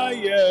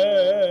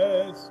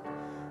highest.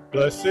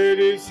 Blessed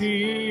is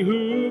he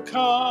who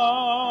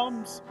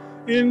comes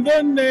in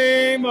the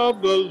name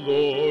of the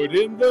Lord,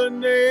 in the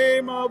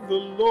name of the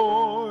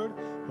Lord.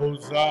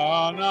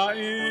 Hosanna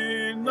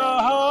in the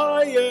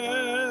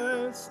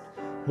highest.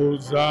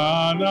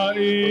 Hosanna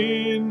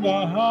in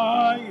the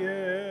highest.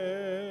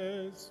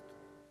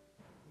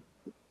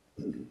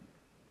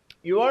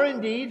 You are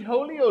indeed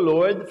holy, O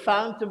Lord, the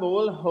fount of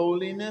all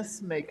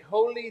holiness. Make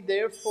holy,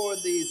 therefore,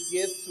 these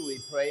gifts, we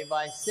pray,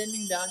 by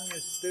sending down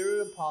your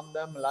Spirit upon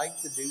them like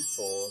the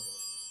dewfall,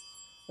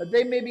 that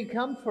they may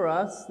become for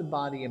us the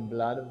body and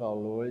blood of our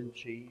Lord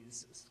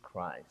Jesus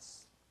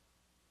Christ.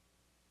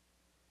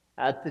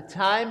 At the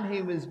time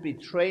he was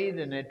betrayed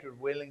and entered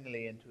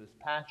willingly into his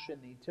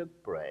passion, he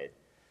took bread,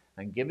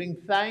 and giving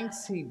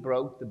thanks, he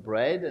broke the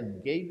bread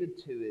and gave it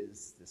to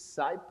his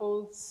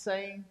disciples,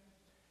 saying,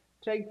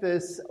 "Take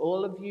this,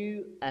 all of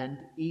you, and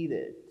eat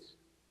it.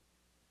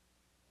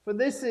 For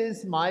this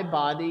is my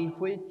body,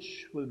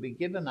 which will be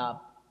given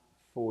up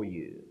for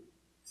you."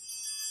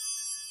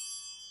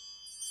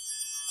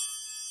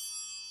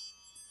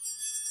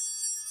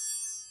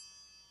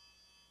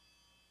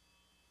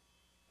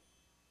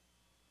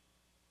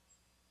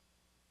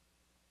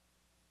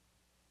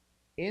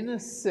 In a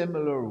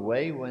similar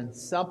way, when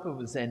supper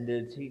was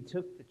ended, he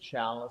took the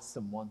chalice,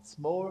 and once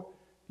more,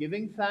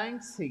 giving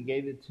thanks, he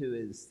gave it to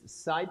his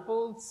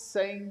disciples,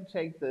 saying,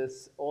 "Take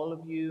this, all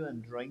of you,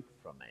 and drink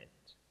from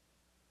it.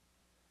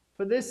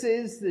 For this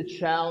is the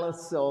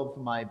chalice of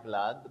my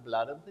blood, the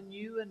blood of the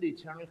new and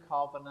eternal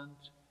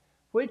covenant,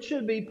 which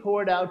shall be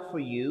poured out for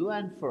you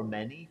and for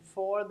many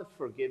for the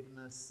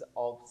forgiveness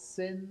of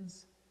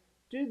sins.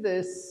 Do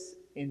this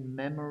in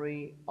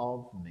memory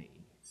of me."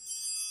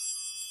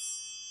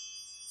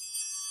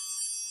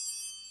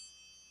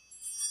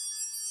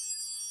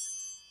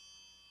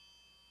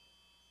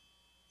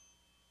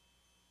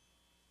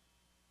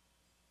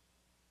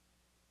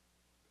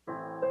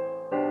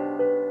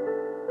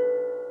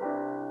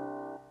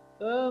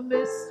 The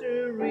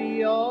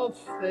mystery of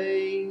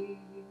faith.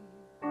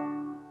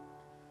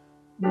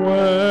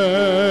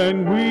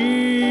 When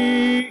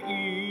we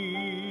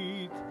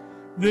eat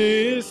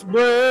this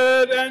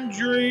bread and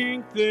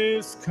drink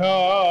this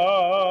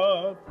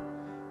cup,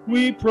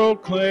 we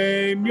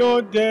proclaim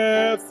your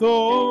death,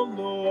 O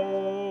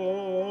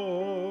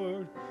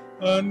Lord,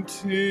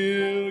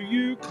 until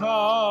you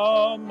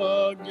come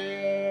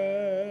again.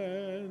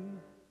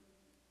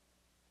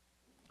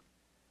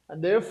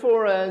 And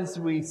therefore, as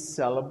we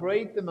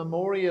celebrate the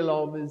memorial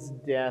of his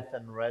death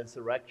and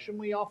resurrection,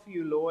 we offer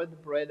you, Lord, the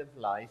bread of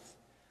life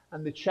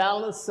and the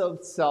chalice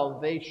of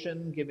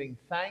salvation, giving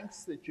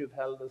thanks that you've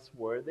held us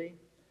worthy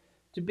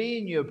to be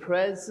in your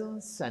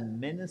presence and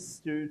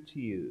minister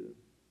to you.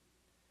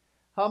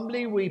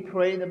 Humbly we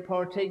pray that,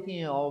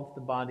 partaking of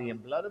the body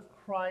and blood of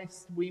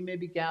Christ, we may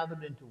be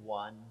gathered into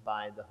one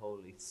by the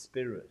Holy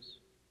Spirit.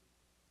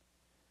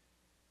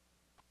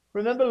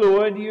 Remember,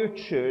 Lord, your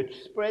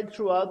church spread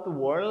throughout the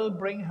world.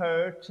 Bring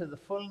her to the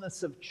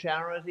fullness of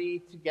charity,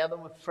 together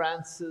with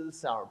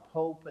Francis, our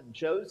Pope, and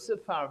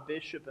Joseph, our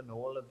Bishop, and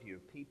all of your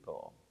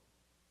people.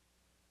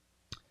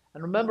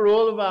 And remember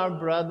all of our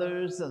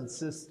brothers and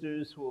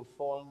sisters who have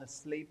fallen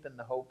asleep in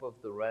the hope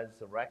of the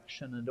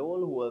resurrection, and all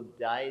who have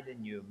died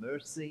in your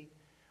mercy.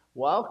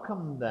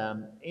 Welcome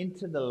them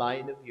into the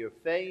light of your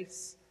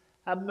face.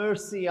 Have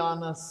mercy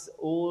on us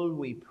all,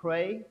 we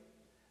pray,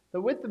 that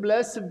with the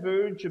Blessed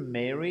Virgin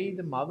Mary,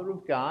 the Mother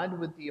of God,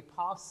 with the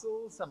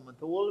apostles, and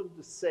with all of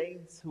the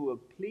saints who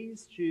have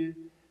pleased you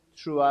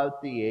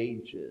throughout the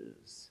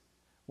ages,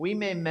 we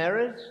may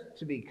merit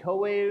to be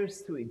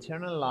co-heirs to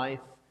eternal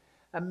life,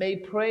 and may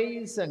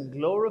praise and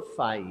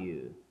glorify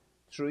you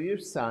through your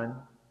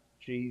Son,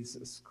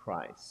 Jesus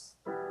Christ.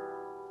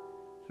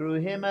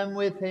 Through him and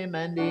with him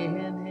and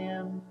in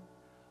him,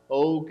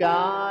 O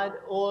God,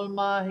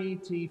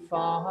 Almighty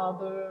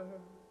Father,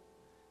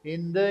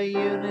 in the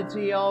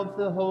unity of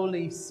the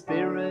Holy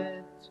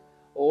Spirit,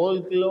 all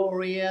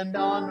glory and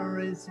honor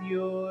is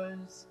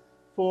yours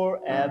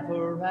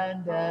forever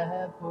and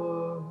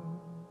ever.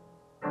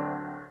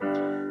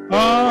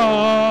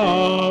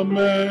 Amen.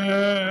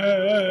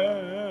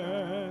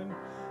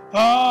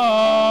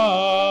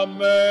 Amen.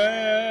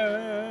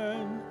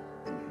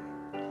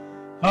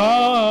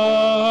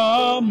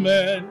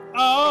 Amen.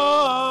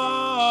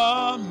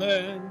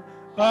 Amen.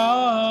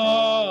 Amen.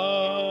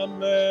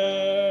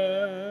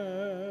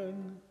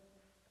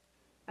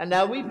 And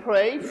now we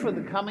pray for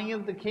the coming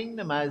of the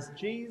kingdom as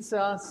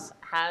Jesus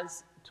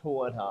has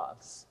taught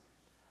us.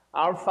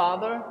 Our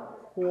Father,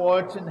 who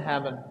art in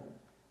heaven,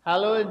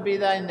 hallowed be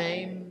thy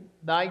name.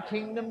 Thy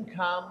kingdom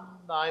come,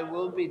 thy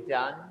will be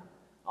done,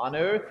 on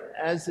earth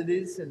as it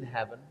is in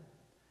heaven.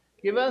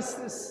 Give us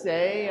this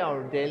day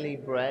our daily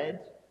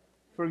bread.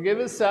 Forgive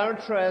us our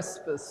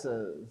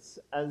trespasses,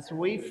 as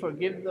we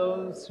forgive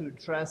those who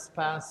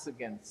trespass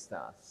against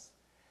us.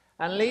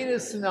 And lead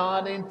us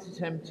not into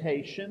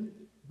temptation,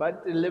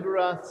 but deliver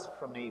us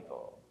from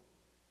evil.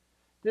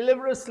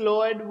 Deliver us,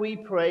 Lord, we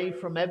pray,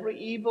 from every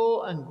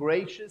evil, and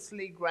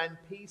graciously grant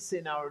peace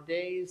in our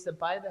days, that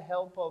by the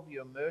help of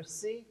your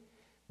mercy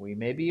we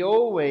may be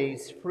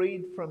always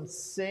freed from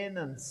sin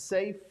and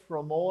safe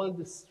from all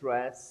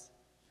distress,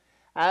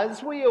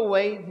 as we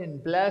await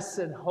in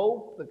blessed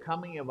hope the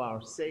coming of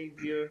our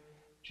Savior,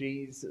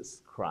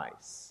 Jesus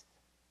Christ.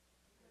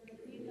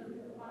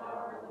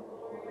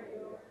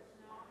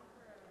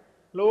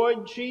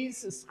 Lord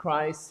Jesus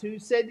Christ, who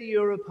said to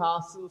your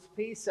apostles,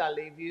 "Peace I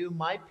leave you,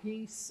 my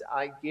peace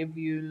I give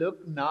you,"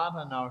 look not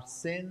on our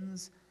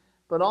sins,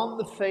 but on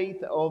the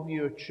faith of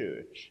your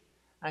church,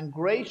 and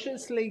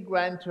graciously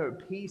grant her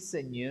peace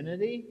and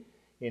unity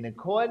in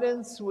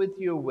accordance with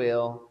your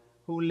will,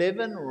 who live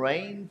and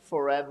reign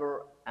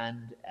forever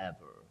and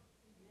ever.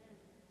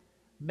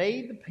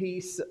 May the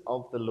peace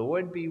of the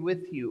Lord be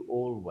with you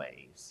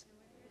always.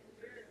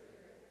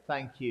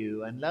 Thank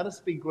you, and let us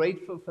be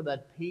grateful for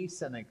that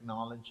peace and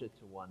acknowledge it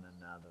to one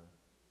another.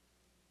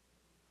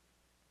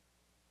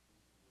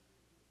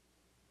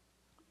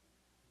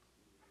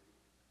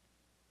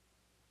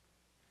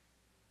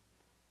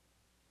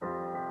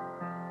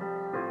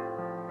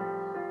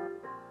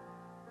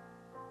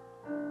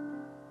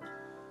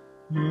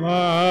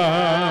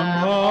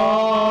 Lamb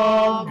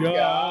of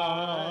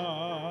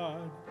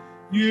God,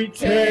 you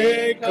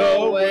take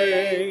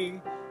away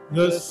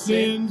the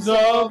sins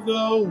of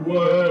the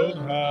world.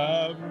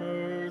 Have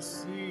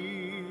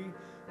mercy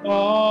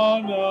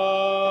on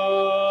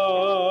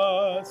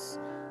us.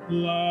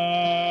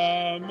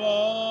 Lamb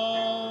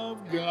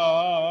of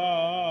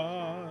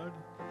God,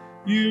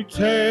 you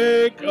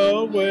take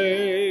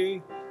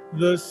away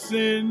the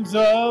sins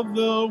of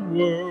the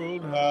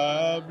world.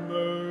 Have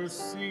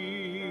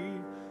mercy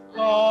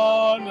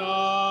on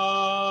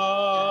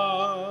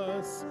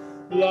us.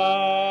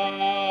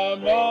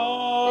 Lamb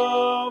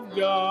of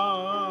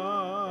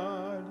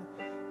God,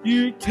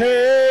 you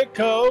take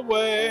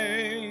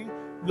away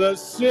the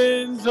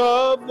sins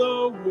of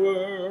the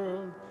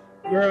world.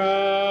 Grant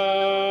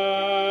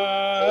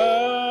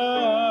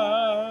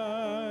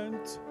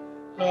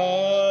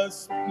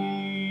us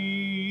peace.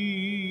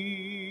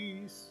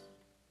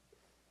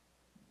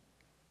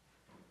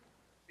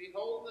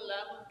 Behold the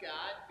Lamb of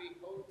God,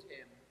 behold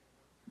him,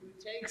 who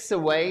takes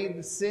away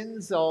the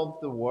sins of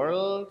the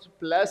world.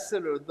 Blessed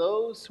are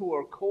those who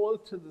are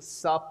called to the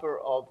supper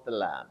of the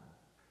Lamb.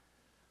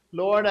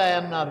 Lord, I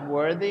am not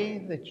worthy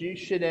that you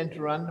should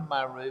enter under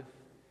my roof,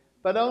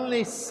 but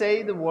only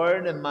say the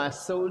word, and my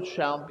soul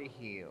shall be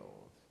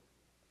healed.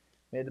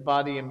 May the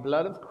body and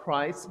blood of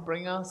Christ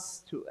bring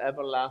us to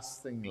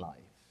everlasting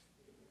life.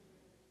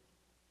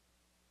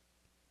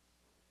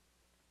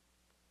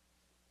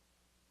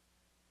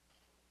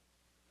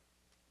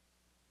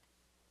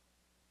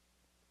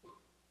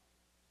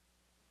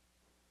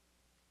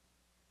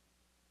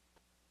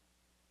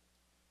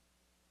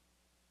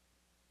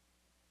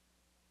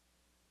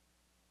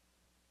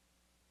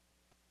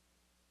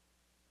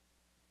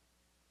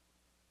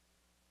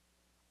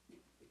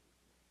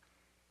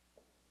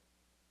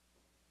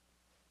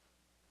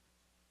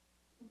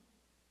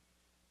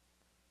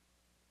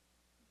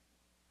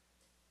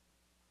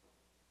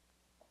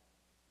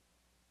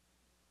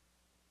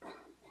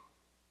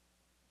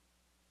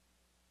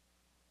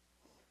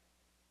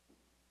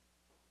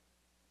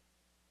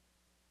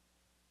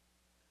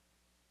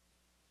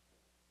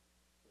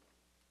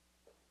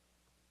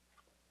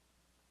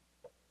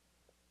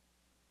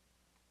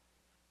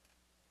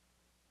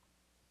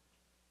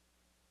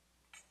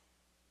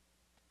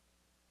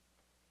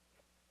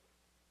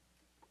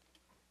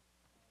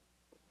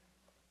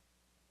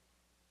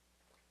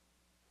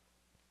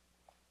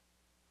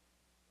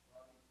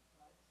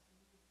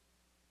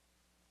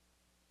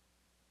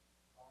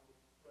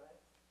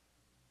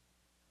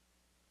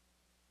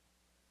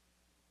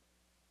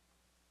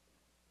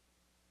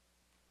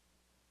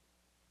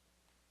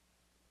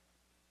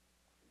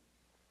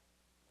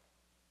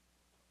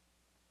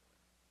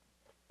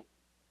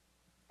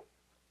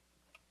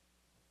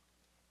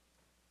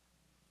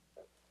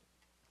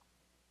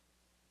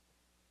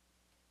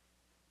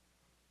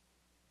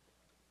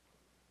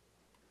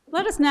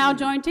 Let us now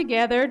join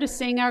together to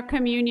sing our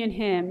communion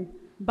hymn,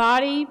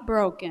 Body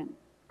Broken.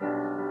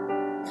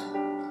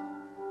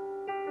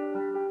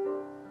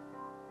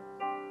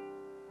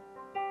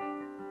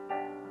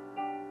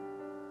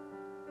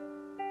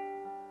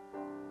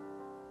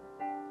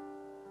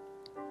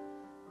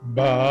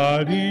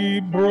 Body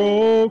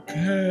broken,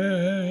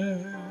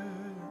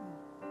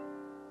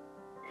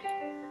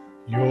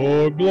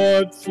 your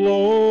blood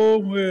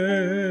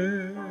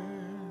flowing,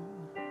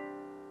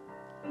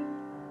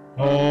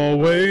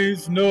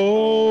 always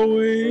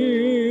knowing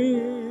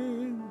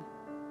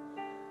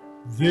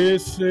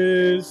this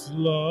is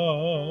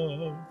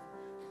love,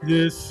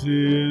 this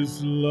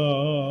is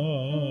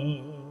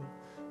love.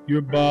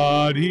 Your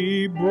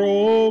body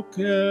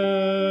broken,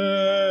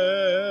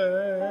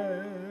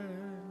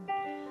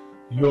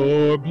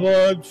 your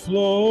blood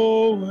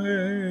flowing,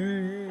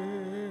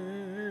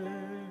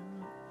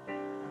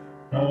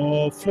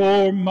 all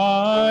for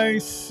my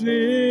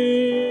sin.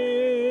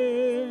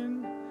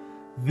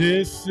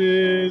 This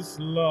is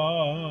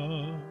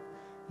love.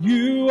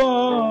 You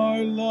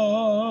are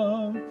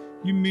love.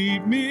 You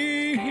meet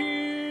me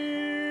here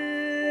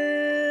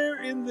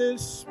in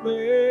this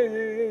space.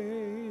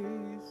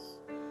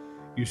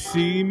 You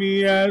see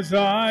me as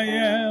I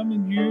am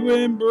and you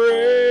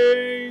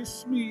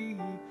embrace me.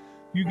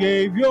 You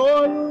gave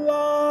your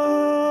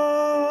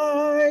life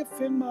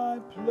in my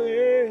place.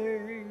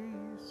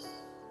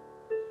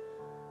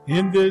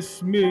 In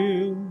this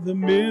meal, the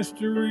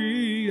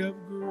mystery of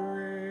grace.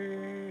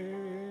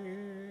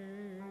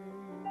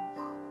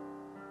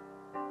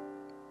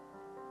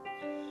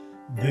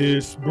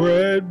 This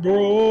bread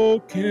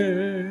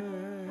broken,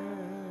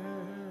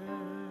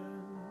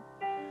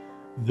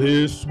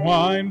 this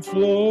wine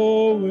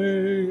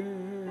flowing,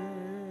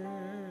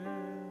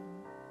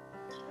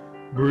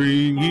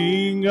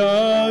 bringing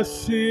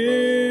us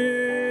in.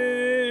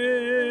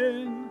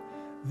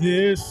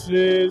 This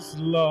is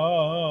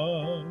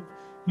love.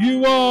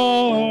 You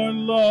are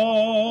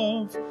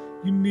love.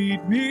 You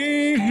meet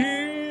me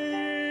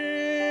here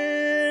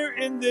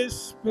in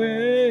this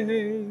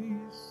space.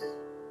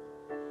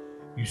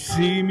 You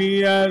see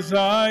me as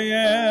I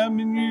am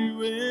and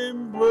you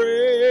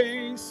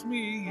embrace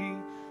me.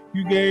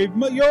 You gave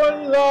me your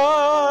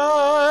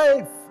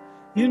life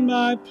in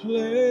my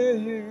place.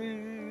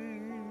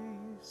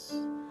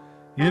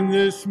 In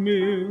this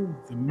meal,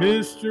 the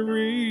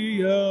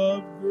mystery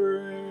of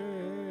grace.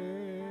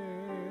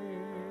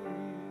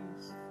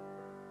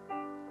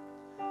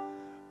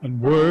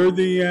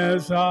 Unworthy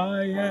as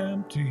I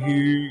am to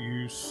hear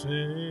you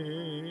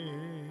say,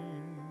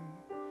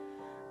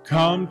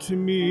 come to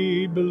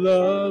me,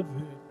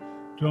 beloved,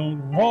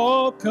 don't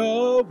walk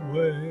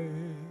away.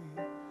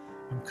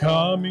 I'm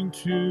coming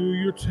to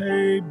your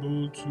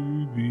table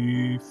to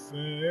be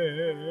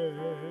fed,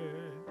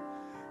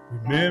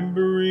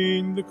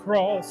 remembering the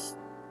cross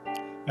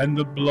and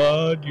the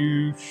blood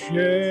you shed.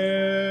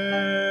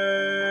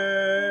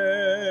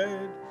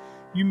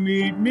 You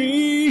meet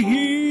me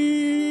here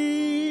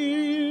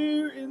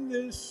in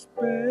this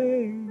space.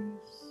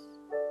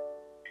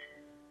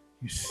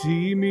 You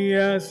see me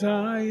as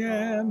I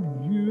am,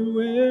 and you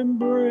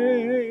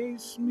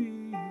embrace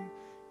me.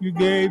 You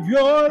gave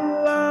your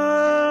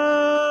life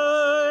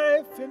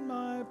in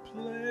my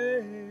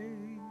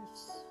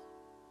place.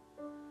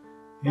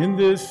 In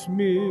this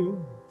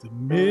meal, the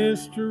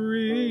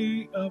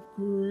mystery of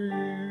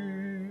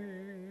grace.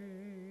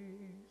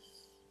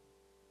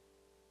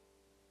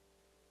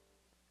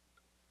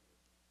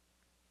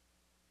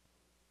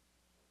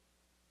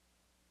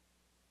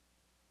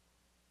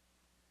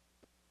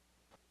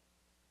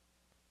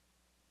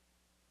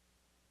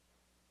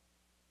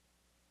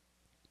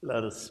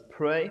 Let us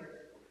pray.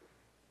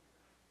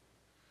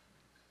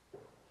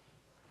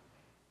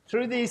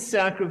 Through these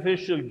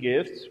sacrificial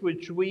gifts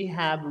which we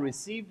have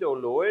received, O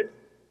Lord,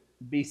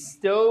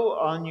 bestow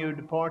on your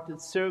departed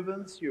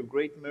servants your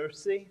great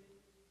mercy,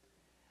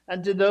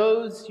 and to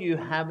those you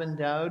have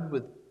endowed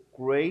with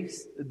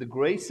grace, the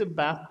grace of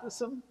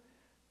baptism,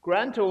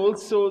 grant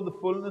also the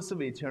fullness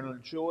of eternal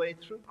joy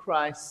through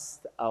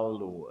Christ our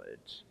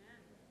Lord.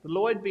 The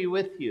Lord be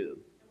with you.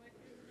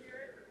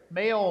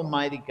 May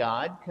Almighty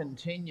God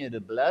continue to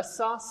bless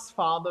us,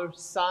 Father,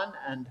 Son,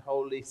 and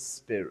Holy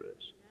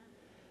Spirit.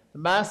 The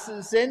Mass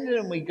is ended,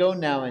 and we go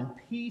now in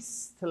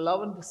peace to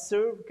love and to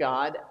serve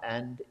God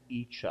and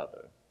each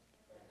other.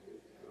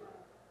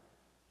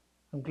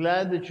 I'm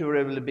glad that you were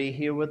able to be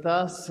here with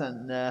us,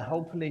 and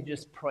hopefully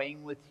just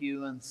praying with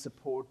you and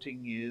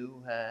supporting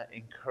you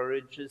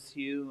encourages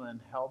you and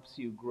helps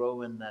you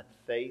grow in that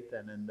faith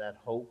and in that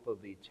hope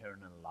of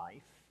eternal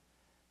life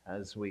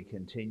as we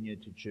continue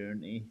to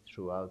journey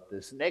throughout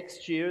this.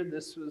 Next year,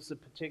 this was a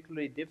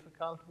particularly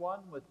difficult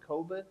one with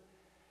COVID.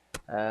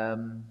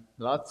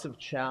 Lots of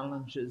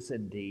challenges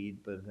indeed,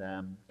 but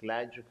I'm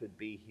glad you could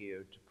be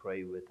here to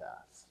pray with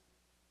us.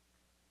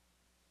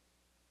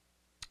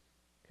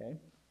 Okay.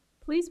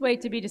 Please wait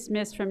to be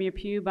dismissed from your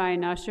pew by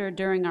an usher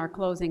during our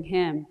closing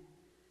hymn.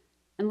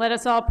 And let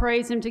us all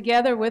praise him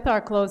together with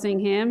our closing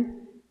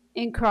hymn,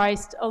 In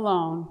Christ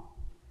Alone.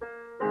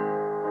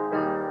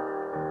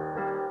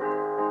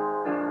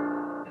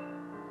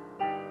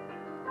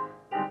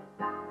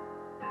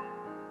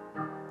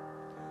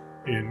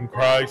 In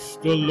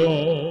Christ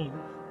alone,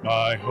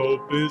 my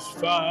hope is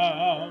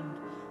found.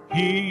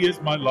 He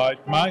is my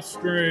light, my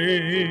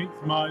strength,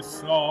 my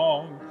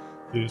song.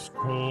 This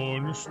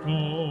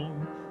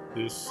cornerstone,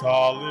 this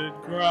solid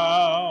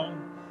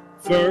ground,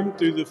 firm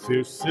through the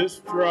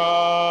fiercest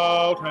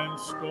drought and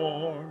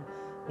storm.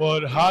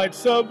 What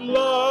heights of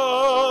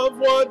love,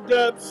 what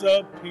depths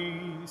of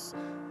peace,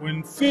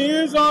 when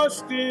fears are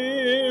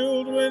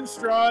stilled, when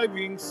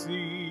striving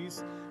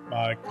cease.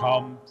 My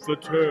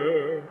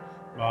comforter,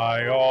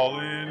 my all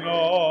in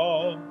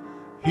all,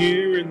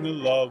 here in the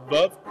love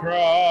of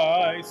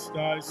Christ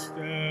I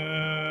stand.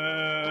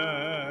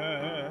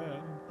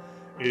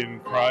 In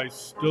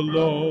Christ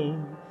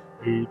alone,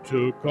 who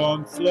took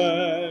on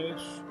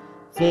flesh,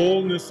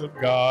 fullness of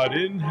God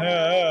in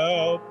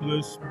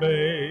helpless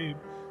babe,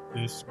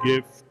 this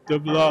gift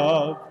of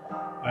love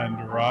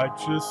and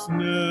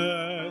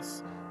righteousness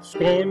us,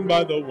 scorned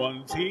by the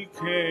ones he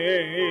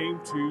came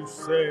to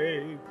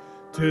save.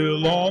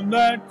 Till on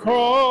that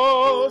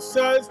cross,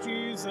 as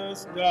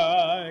Jesus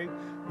died,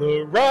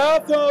 the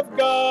wrath of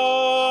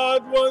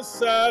God was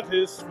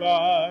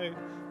satisfied.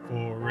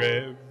 For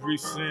every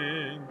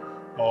sin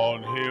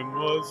on him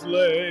was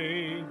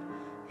laid.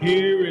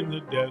 Here in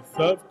the death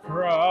of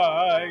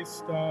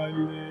Christ I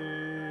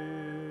live.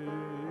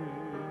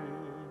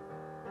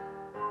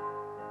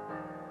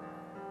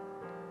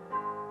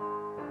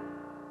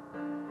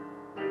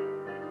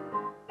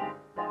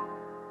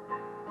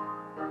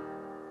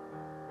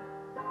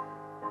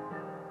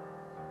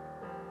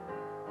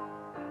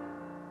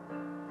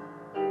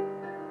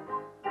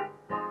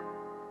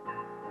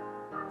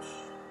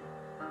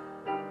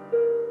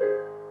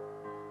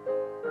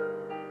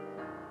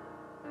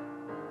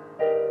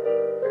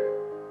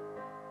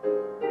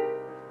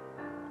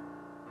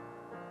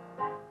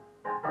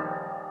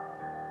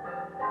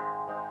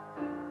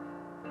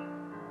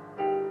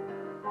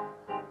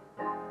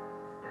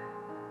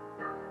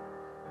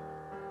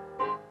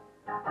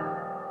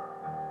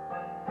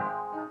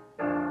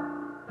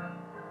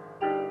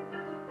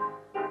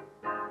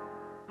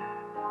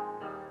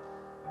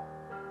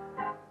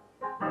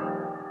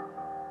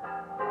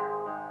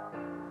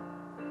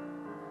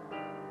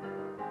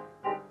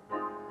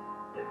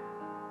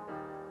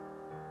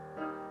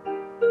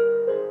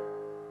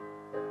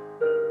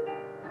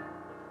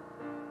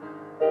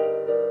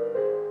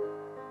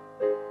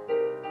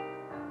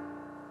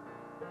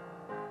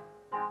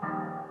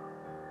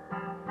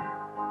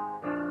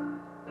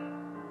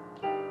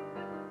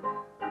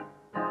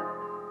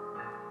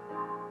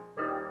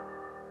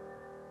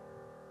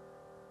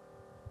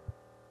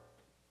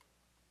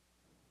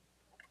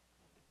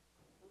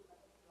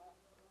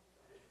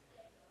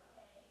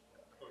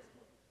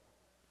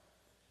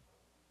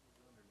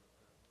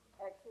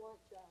 Excellent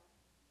job.